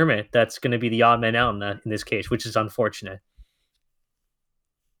be Dermott that's going to be the odd man out in this case, which is unfortunate.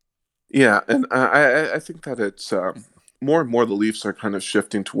 Yeah, and I think that it's more and more the Leafs are kind of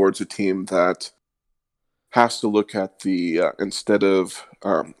shifting towards a team that has to look at the instead of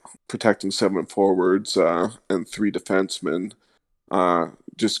protecting 7 forwards and 3 defensemen,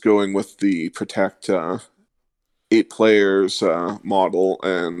 just going with the protect 8 players model,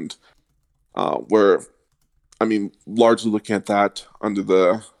 and where, I mean, largely looking at that under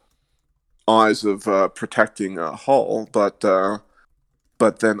the eyes of protecting Hull, but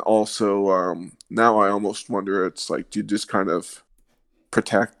then also now I almost wonder, it's like, do you just kind of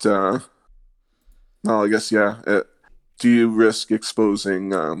protect? Well, I guess do you risk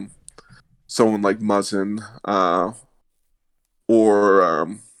exposing someone like Muzzin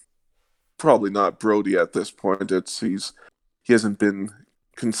or probably not Brody at this point? He hasn't been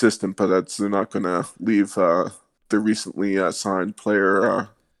consistent, but they're not going to leave the recently signed player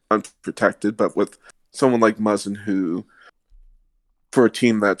unprotected. But with someone like Muzzin, who, for a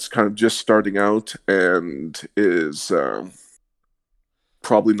team that's kind of just starting out and is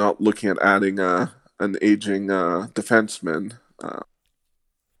probably not looking at adding an aging defenseman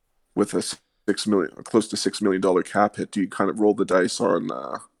with a close to $6 million cap hit, do you kind of roll the dice on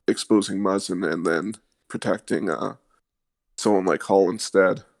exposing Muzzin and then protecting someone like Hull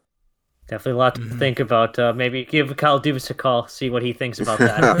instead? Definitely a lot to think about. Maybe give Kyle Dubas a call, see what he thinks about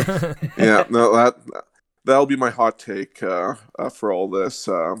that. Yeah, no, that'll be my hot take for all this,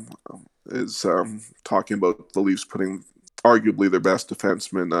 is talking about the Leafs putting arguably their best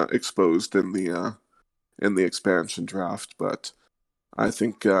defenseman exposed in the expansion draft. But I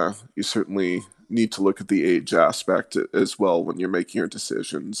think you certainly need to look at the age aspect as well when you're making your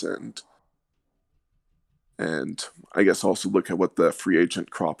decisions, and I guess also look at what the free agent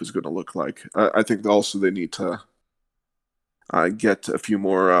crop is going to look like. I think also they need to get a few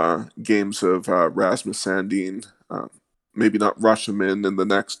more games of Rasmus Sandin. Maybe not rush him in the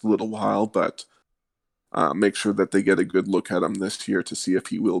next little while, but make sure that they get a good look at him this year to see if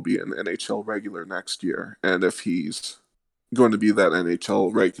he will be an NHL regular next year. And if he's going to be that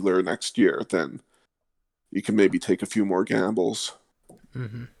NHL regular next year, then you can maybe take a few more gambles.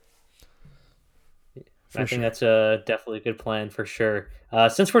 Mm-hmm. I think that's a definitely a good plan for sure.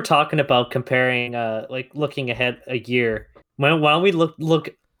 Since we're talking about comparing, like looking ahead a year, why don't we look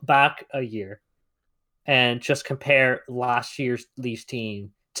back a year and just compare last year's Leafs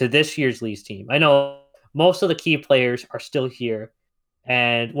team to this year's Leafs team? I know most of the key players are still here,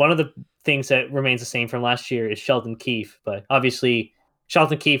 and one of the things that remains the same from last year is Sheldon Keefe. But obviously,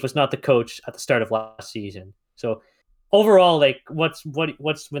 Sheldon Keefe was not the coach at the start of last season. So overall, like what's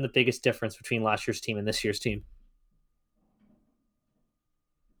been the biggest difference between last year's team and this year's team?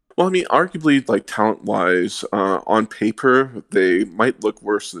 Well, I mean, arguably, like talent-wise, on paper, they might look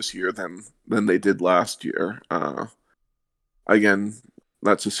worse this year than they did last year. Again,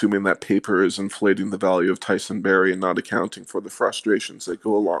 that's assuming that paper is inflating the value of Tyson Barrie and not accounting for the frustrations that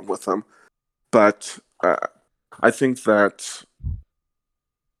go along with them. But I think that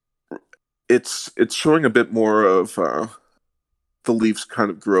it's showing a bit more of the Leafs' kind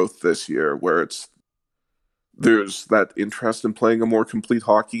of growth this year, where there's that interest in playing a more complete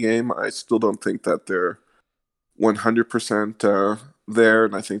hockey game. I still don't think that they're 100% there,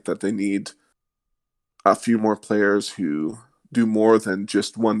 and I think that they need a few more players who do more than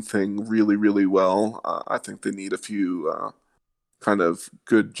just one thing really, really well. I think they need a few kind of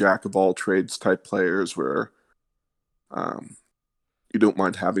good jack of all trades type players where you don't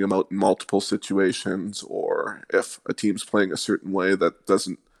mind having them out in multiple situations, or if a team's playing a certain way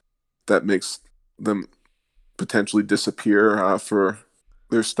that makes them potentially disappear for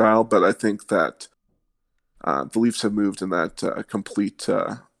their style. But I think that the Leafs have moved in that complete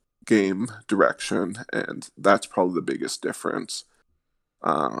game direction, and that's probably the biggest difference.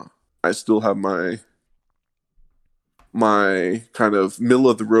 I still have my kind of middle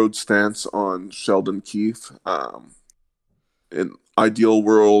of the road stance on Sheldon Keefe. In ideal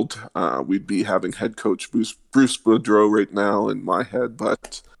world, we'd be having head coach Bruce Boudreau right now in my head,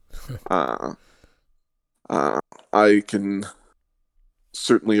 but I can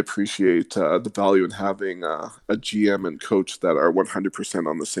certainly appreciate the value in having a GM and coach that are 100%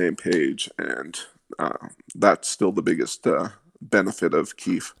 on the same page, and that's still the biggest benefit of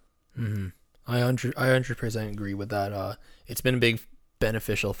Keefe. Mm-hmm. I 100% agree with that. It's been a big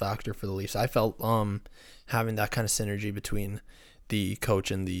beneficial factor for the Leafs. I felt having that kind of synergy between the coach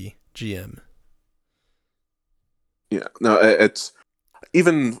and the GM. Yeah, no, it's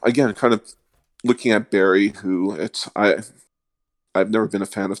even again kind of looking at Barrie, who I've never been a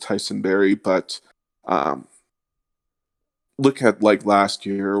fan of Tyson Barrie, but look at like last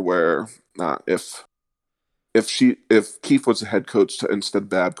year where if Keefe was the head coach instead of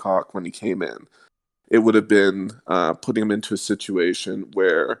Babcock when he came in, it would have been putting him into a situation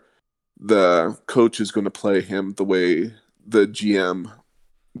where the coach is going to play him the way the GM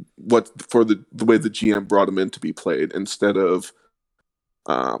the way the GM brought him in to be played, instead of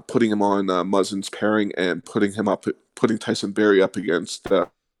putting him on Muzzin's pairing and putting Tyson Barrie up against the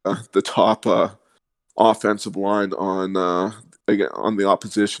top offensive line on the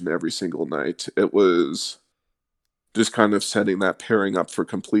opposition every single night. It was just kind of setting that pairing up for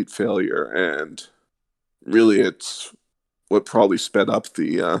complete failure, and really it's what probably sped up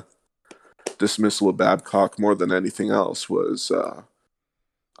the dismissal of Babcock more than anything else. Was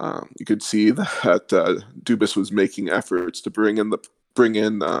you could see that Dubas was making efforts to bring in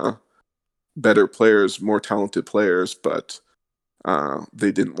better players, more talented players, but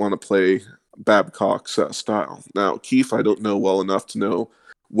they didn't want to play Babcock's style. Now, Keefe, I don't know well enough to know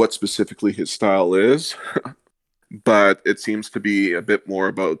what specifically his style is, but it seems to be a bit more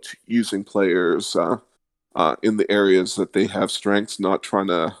about using players in the areas that they have strengths, not trying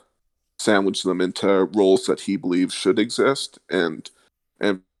to sandwich them into roles that he believes should exist. And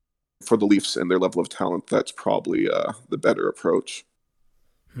for the Leafs and their level of talent, that's probably the better approach.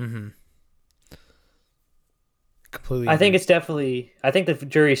 Mm-hmm. Completely. I think the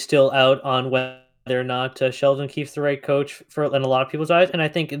jury's still out on whether or not Sheldon Keefe's the right coach in a lot of people's eyes, and I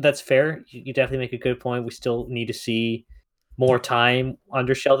think that's fair. You definitely make a good point. We still need to see more time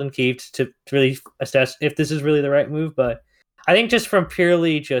under Sheldon Keefe to really assess if this is really the right move. But I think just from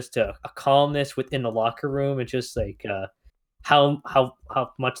purely just a calmness within the locker room, and just like how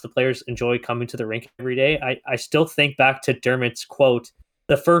much the players enjoy coming to the rink every day, I still think back to Dermott's quote,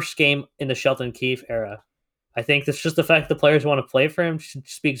 the first game in the Sheldon Keefe era. I think that's just the fact the players want to play for him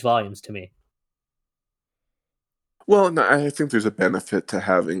speaks volumes to me. Well, no, I think there's a benefit to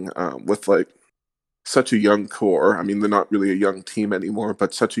having with like such a young core. I mean, they're not really a young team anymore,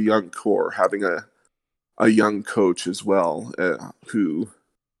 but such a young core, having a young coach as well, who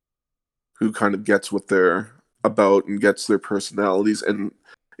kind of gets what they're about and gets their personalities and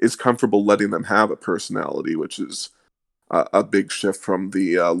is comfortable letting them have a personality, which is a big shift from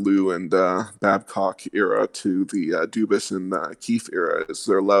the Lou and Babcock era to the Dubas and Keefe era. Is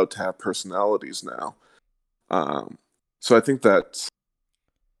they're allowed to have personalities now. So I think that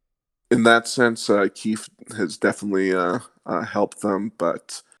in that sense, Keefe has definitely helped them,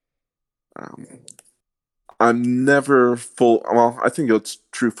 but I'm never full. Well, I think it's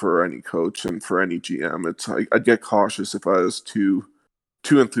true for any coach and for any GM. I'd get cautious if I was too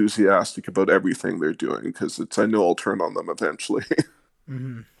enthusiastic about everything they're doing, because I know I'll turn on them eventually.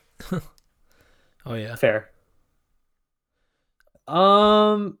 Mm-hmm. Oh yeah, fair.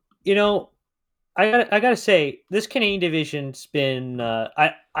 You know, I gotta say, this Canadian division's been.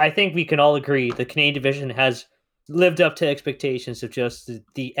 I think we can all agree the Canadian division has lived up to expectations of just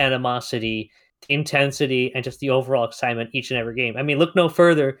the animosity, the intensity, and just the overall excitement each and every game. I mean, look no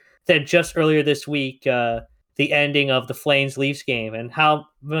further than just earlier this week, the ending of the Flames Leafs game, and how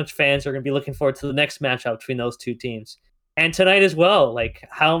much fans are going to be looking forward to the next matchup between those two teams, and tonight as well. Like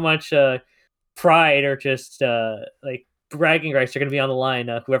how much pride or just like bragging rights are going to be on the line.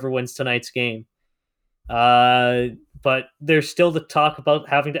 Whoever wins tonight's game. But there's still the talk about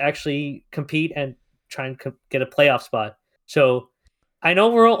having to actually compete and try and get a playoff spot. So I know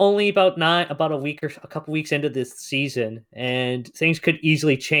we're only about a week or a couple weeks into this season, and things could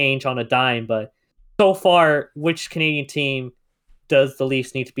easily change on a dime. But so far, which Canadian team does the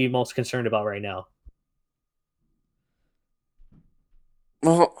Leafs need to be most concerned about right now?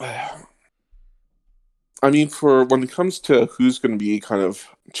 Well, I mean, for when it comes to who's going to be kind of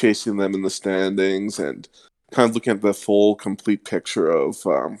chasing them in the standings and kind of looking at the full, complete picture of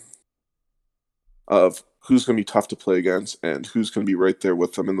who's going to be tough to play against and who's going to be right there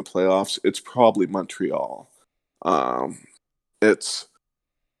with them in the playoffs, it's probably Montreal.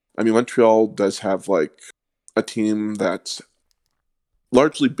 Montreal does have like a team that's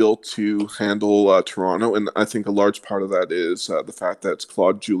largely built to handle Toronto, and I think a large part of that is the fact that it's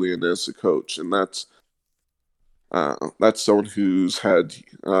Claude Julien as the coach, and that's someone who's had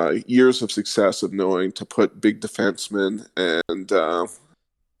years of success of knowing to put big defensemen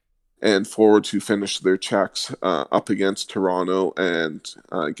and forwards who finish their checks up against Toronto and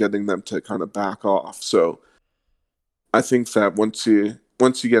getting them to kind of back off. So I think that once you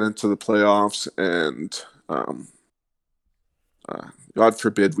get into the playoffs and God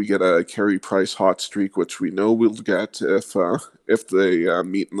forbid we get a Carey Price hot streak, which we know we'll get if they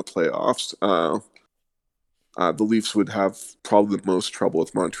meet in the playoffs. The Leafs would have probably the most trouble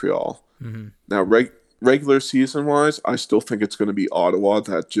with Montreal. Mm-hmm. Now, regular season-wise, I still think it's going to be Ottawa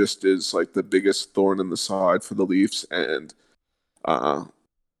that just is like the biggest thorn in the side for the Leafs, and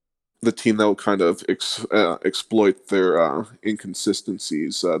the team that will kind of exploit their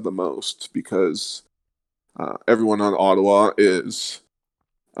inconsistencies the most, because everyone on Ottawa is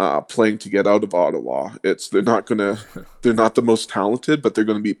playing to get out of Ottawa. They're not the most talented, but they're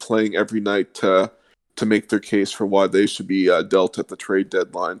going to be playing every night to make their case for why they should be dealt at the trade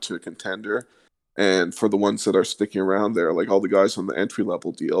deadline to a contender. And for the ones that are sticking around there, like all the guys on the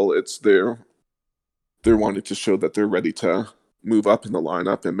entry-level deal, they're wanting to show that they're ready to move up in the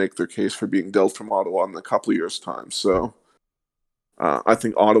lineup and make their case for being dealt from Ottawa in a couple of years' time. So I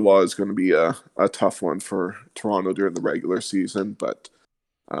think Ottawa is going to be a tough one for Toronto during the regular season, but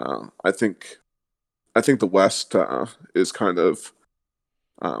I think the West is kind of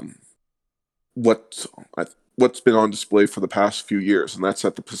what's been on display for the past few years, and that's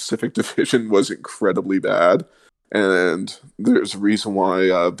that the Pacific Division was incredibly bad, and there's a reason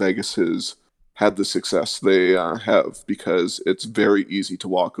why Vegas has had the success they have, because it's very easy to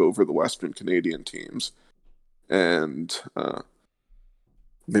walk over the Western Canadian teams, and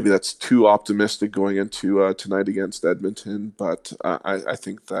maybe that's too optimistic going into tonight against Edmonton, but I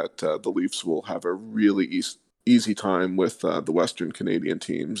think that the Leafs will have a really easy time with the Western Canadian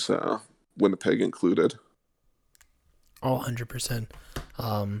teams, Winnipeg included. Oh, 100%.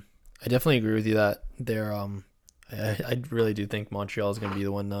 I definitely agree with you that they're I really do think Montreal is going to be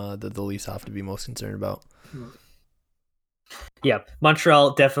the one that the Leafs have to be most concerned about. Yeah,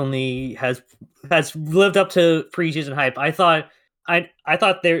 Montreal definitely has lived up to preseason hype. I thought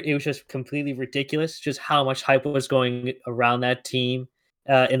it was just completely ridiculous just how much hype was going around that team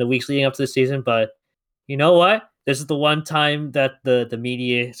in the weeks leading up to the season. But you know what? This is the one time that the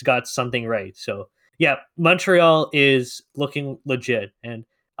media has got something right. So yeah, Montreal is looking legit, and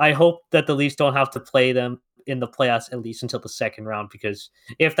I hope that the Leafs don't have to play them in the playoffs at least until the second round, because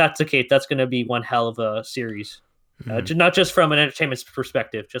if that's the case, that's going to be one hell of a series. Not just from an entertainment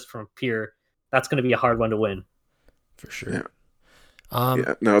perspective, just from pure that's going to be a hard one to win. For sure. Yeah. Um,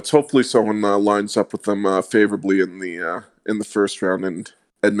 No, it's hopefully someone lines up with them favorably in the first round, and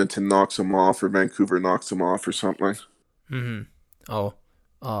Edmonton knocks them off, or Vancouver knocks them off, or something. Mm-hmm. Oh,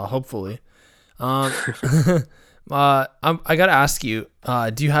 hopefully. I gotta ask you,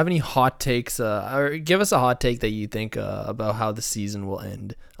 do you have any hot takes, or give us a hot take that you think about how the season will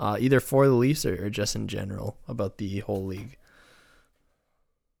end, either for the Leafs or just in general about the whole league?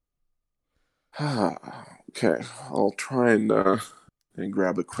 Okay, I'll try and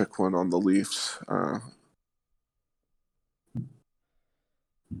grab a quick one on the Leafs.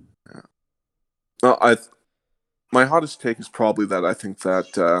 Well, my hottest take is probably that I think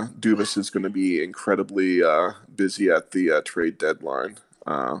that Dubas is going to be incredibly busy at the trade deadline.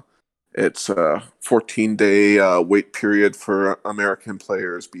 It's a 14-day wait period for American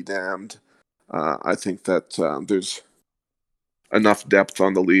players, be damned. I think that there's enough depth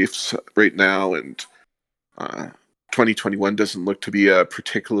on the Leafs right now, and 2021 doesn't look to be a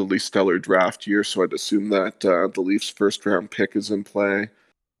particularly stellar draft year, so I'd assume that the Leafs' first-round pick is in play.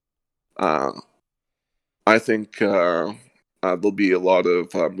 I think there'll be a lot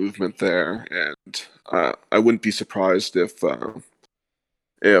of movement there, and I wouldn't be surprised if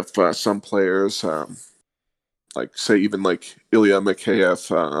some players, like say even like Ilya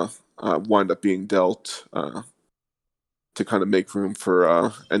Mikheyev, wind up being dealt to kind of make room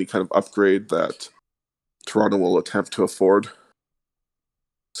for any kind of upgrade that Toronto will attempt to afford.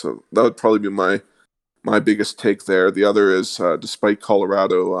 So that would probably be my biggest take there. The other is, despite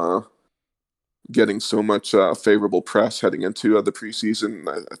Colorado getting so much favorable press heading into the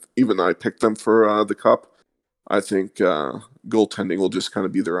preseason, even I picked them for the Cup. I think goaltending will just kind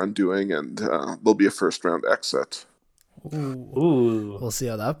of be their undoing, and there'll be a first-round exit. Ooh. We'll see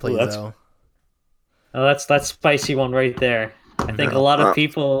how that plays out. Oh, that's spicy one right there. I think a lot of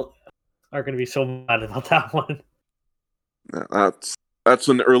people are going to be so mad about that one. That's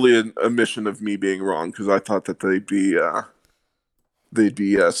an early admission of me being wrong, because I thought that they'd be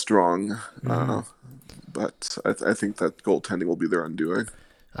strong, but I think that goaltending will be their undoing.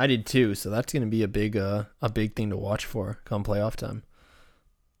 I did too, so that's going to be a big thing to watch for come playoff time.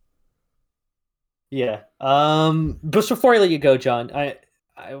 Yeah. Just before I let you go, John, I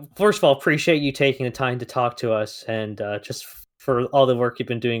first of all appreciate you taking the time to talk to us, and just for all the work you've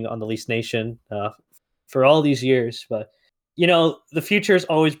been doing on the Leafs Nation for all these years. But the future is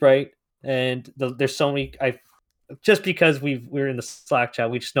always bright, and there's so many. Just because we're in the Slack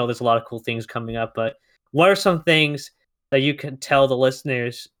chat, we just know there's a lot of cool things coming up. But what are some things that you can tell the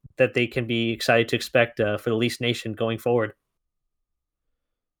listeners that they can be excited to expect for the Leafs Nation going forward?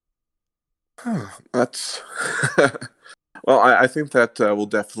 That's well, I think that we'll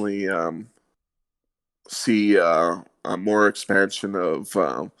definitely see more expansion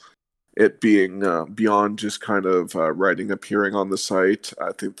of it being beyond just kind of writing appearing on the site.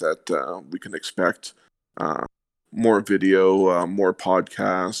 I think that we can expect more video, more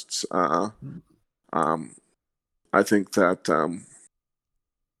podcasts. I think that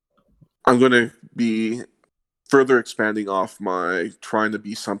I'm going to be further expanding off my trying to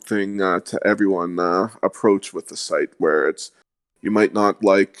be something to everyone approach with the site, where you might not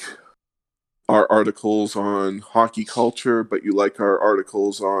like our articles on hockey culture, but you like our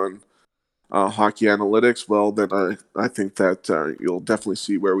articles on hockey analytics. Well, then I think that you'll definitely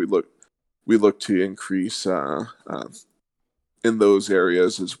see where we look to increase in those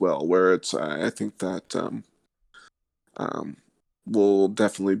areas as well, where I think that we'll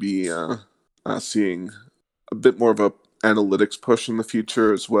definitely be seeing a bit more of a analytics push in the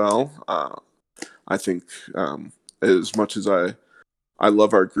future as well. I think as much as I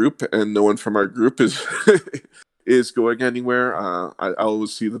love our group, and no one from our group is is going anywhere, I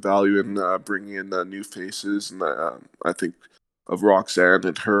always see the value in bringing in new faces, and I think of Roxanne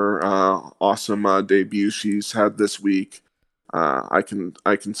and her awesome debut she's had this week. I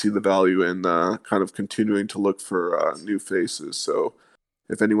can see the value in kind of continuing to look for new faces. So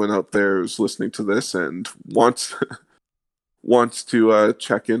if anyone out there is listening to this and wants to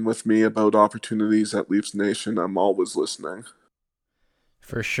check in with me about opportunities at Leafs Nation, I'm always listening.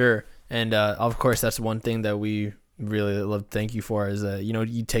 For sure. And of course, that's one thing that we really love to thank you for, is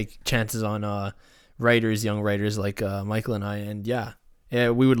you take chances on young writers like Michael and I, and yeah,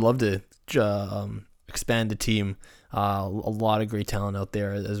 we would love to expand the team. A lot of great talent out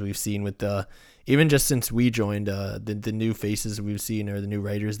there, as we've seen with even just since we joined, the new faces we've seen, or the new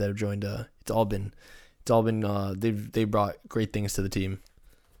writers that have joined. It's all been they brought great things to the team.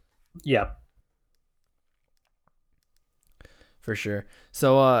 Yeah, for sure.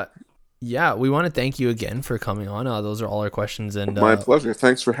 So yeah, we want to thank you again for coming on. Those are all our questions, and My pleasure.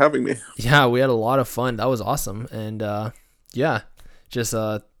 Thanks for having me. yeah, we had a lot of fun. That was awesome, and yeah, just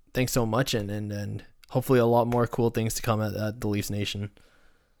thanks so much, and hopefully a lot more cool things to come at the Leafs Nation.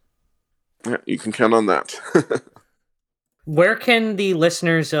 Yeah, you can count on that. Where can the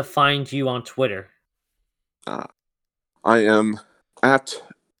listeners find you on Twitter? I am at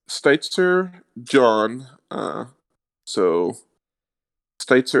Steitzer John. So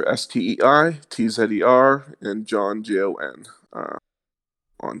Steitzer STEITZER and John JON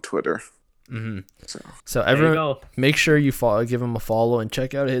on Twitter. Mm-hmm. So everyone, make sure you give him a follow and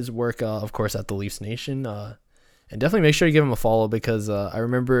check out his work, of course, at the Leafs Nation. And definitely make sure you give him a follow because I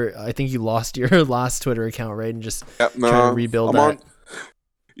remember I think you lost your last Twitter account, right? And just trying to rebuild that.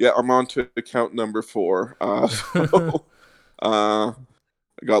 I'm on to account number 4. So, I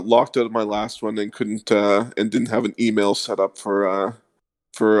got locked out of my last one and couldn't and didn't have an email set up for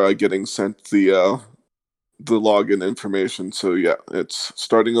getting sent the login information. So yeah, it's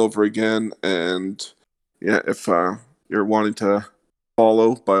starting over again. And yeah, if you're wanting to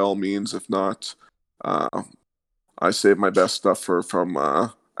follow, by all means. If not, I save my best stuff from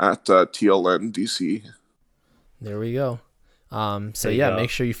at TLNDC. There we go. So yeah, make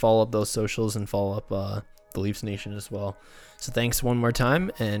sure you follow up those socials and follow up the Leafs Nation as well. So thanks one more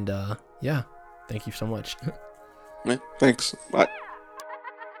time, and yeah, thank you so much. Yeah, thanks. Bye.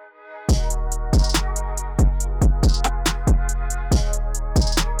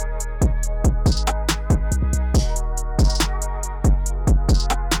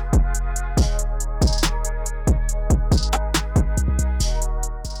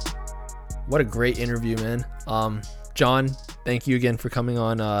 What a great interview, man. John, thank you again for coming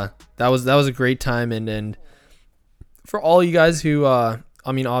on. That was a great time, and for all you guys who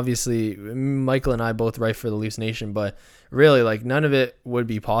I mean, obviously Michael and I both write for the Leafs Nation, but really like none of it would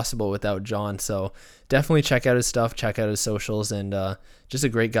be possible without John. So definitely check out his stuff, check out his socials, and just a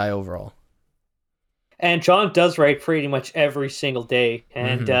great guy overall. And John does write pretty much every single day,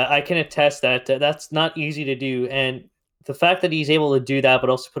 and I can attest that that's not easy to do. And the fact that he's able to do that, but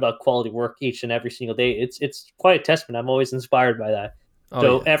also put out quality work each and every single day, it's quite a testament. I'm always inspired by that.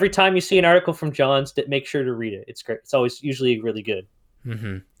 So every time you see an article from John's, make sure to read it. It's great. It's always usually really good.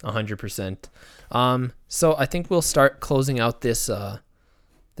 100%. So I think we'll start closing out this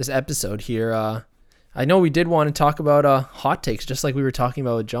episode here. I know we did want to talk about hot takes, just like we were talking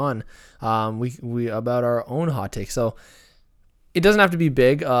about with John. We about our own hot take. So it doesn't have to be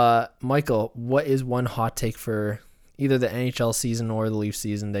big. Michael, what is one hot take for either the NHL season or the Leaf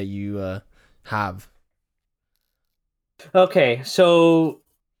season that you have? Okay, so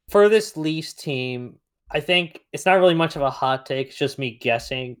for this Leafs team, I think it's not really much of a hot take. It's just me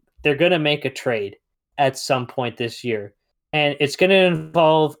guessing. They're going to make a trade at some point this year, and it's going to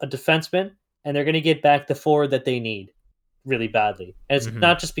involve a defenseman, and they're going to get back the forward that they need really badly. And it's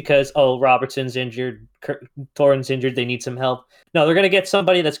not just because, Robertson's injured, Thornton's injured, they need some help. No, they're going to get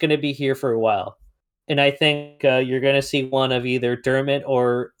somebody that's going to be here for a while. And I think you're going to see one of either Dermott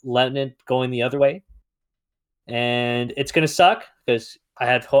or Lettinen going the other way. And it's going to suck because I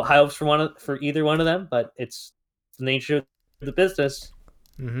had high hopes for either one of them, but it's the nature of the business.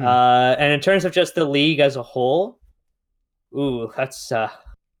 And in terms of just the league as a whole, that's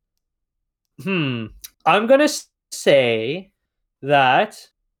I'm going to say that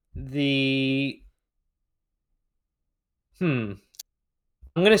the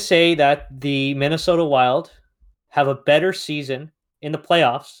Minnesota Wild have a better season in the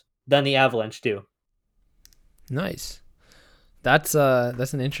playoffs than the Avalanche do. Nice. That's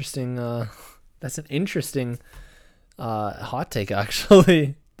an interesting hot take,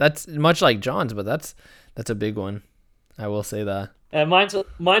 actually. That's much like John's, but that's a big one. I will say that. And mine's a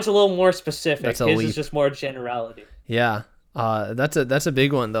little more specific. His is just more generality. Yeah. That's a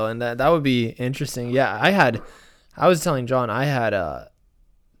big one though, and that would be interesting. Yeah, I was telling John I had the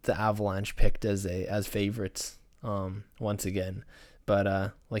Avalanche picked as favorites once again.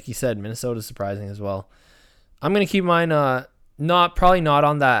 But like you said, Minnesota's surprising as well. I'm gonna keep mine probably not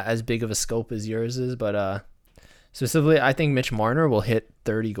on that as big of a scope as yours is, but specifically I think Mitch Marner will hit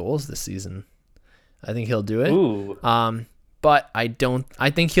 30 goals this season. I think he'll do it. Ooh. But I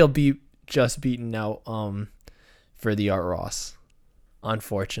think he'll be just beaten out for the Art Ross,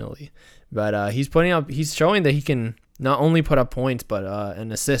 unfortunately. But he's showing that he can not only put up points but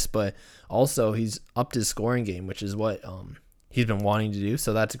an assist, but also he's upped his scoring game, which is what he's been wanting to do.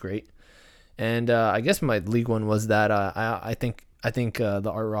 So that's great. And I guess my league one was that I think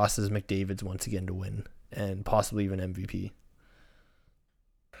the Art Ross is McDavid's once again to win and possibly even MVP.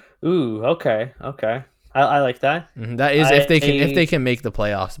 Ooh, okay. I like that. That is if they can make the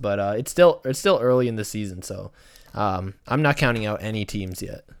playoffs, but it's still early in the season, so I'm not counting out any teams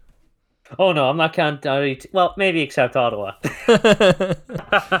yet. Oh no, I'm not counting out. Well, maybe except Ottawa. Oh,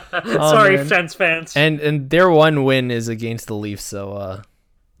 Sorry, man. Sens fans. And their one win is against the Leafs, so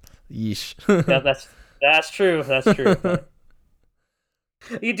yeesh. Yeah, that's true. That's true. But...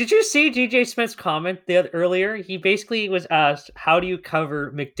 Did you see DJ Smith's comment earlier? He basically was asked, "How do you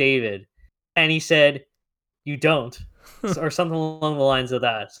cover McDavid?" And he said, "You don't," or something along the lines of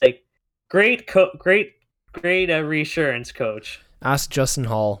that. It's like, great reassurance, coach. Ask Justin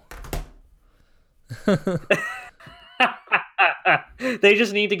Hall. They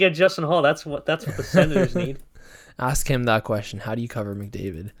just need to get Justin Hall. That's what the Senators need. Ask him that question. How do you cover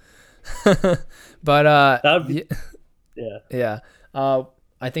McDavid? But that would be, yeah. I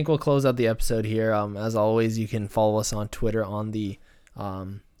think we'll close out the episode here. As always, you can follow us on Twitter on the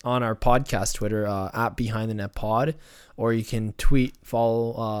on our podcast Twitter at Behind the Net Pod, or you can tweet,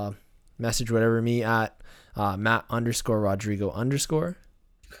 follow, message whatever me at Matt_Rodrigo_.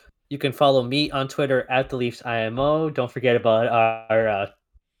 You can follow me on Twitter at the Leafs IMO. Don't forget about our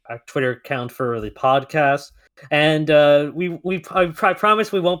Twitter account for the podcast. And I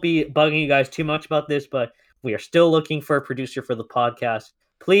promise we won't be bugging you guys too much about this, but we are still looking for a producer for the podcast.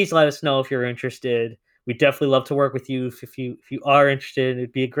 Please let us know if you're interested. We definitely love to work with you. If you are interested,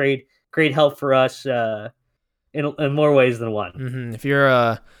 it'd be a great help for us in more ways than one. Mm-hmm. If you're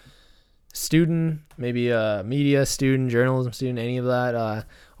a student, maybe a media student, journalism student, any of that,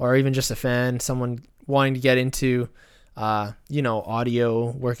 or even just a fan, someone wanting to get into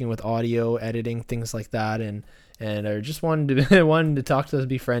audio, working with audio editing, things like that, and or just wanted to talk to us,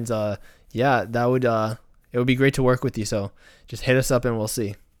 be friends, that would it would be great to work with you. So just hit us up and we'll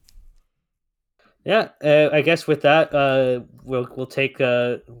see. Yeah, I guess with that, we'll take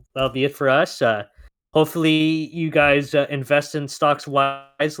that'll be it for us. Hopefully you guys invest in stocks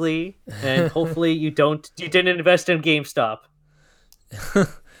wisely, and hopefully you didn't invest in GameStop.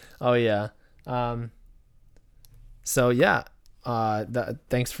 Oh yeah. So yeah,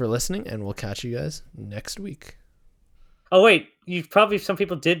 thanks for listening, and we'll catch you guys next week. Oh wait, some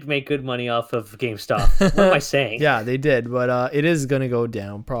people did make good money off of GameStop. What am I saying? Yeah, they did, but it is gonna go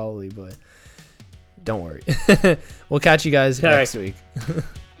down probably, but don't worry. We'll catch you guys next week.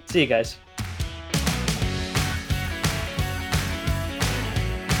 See you guys.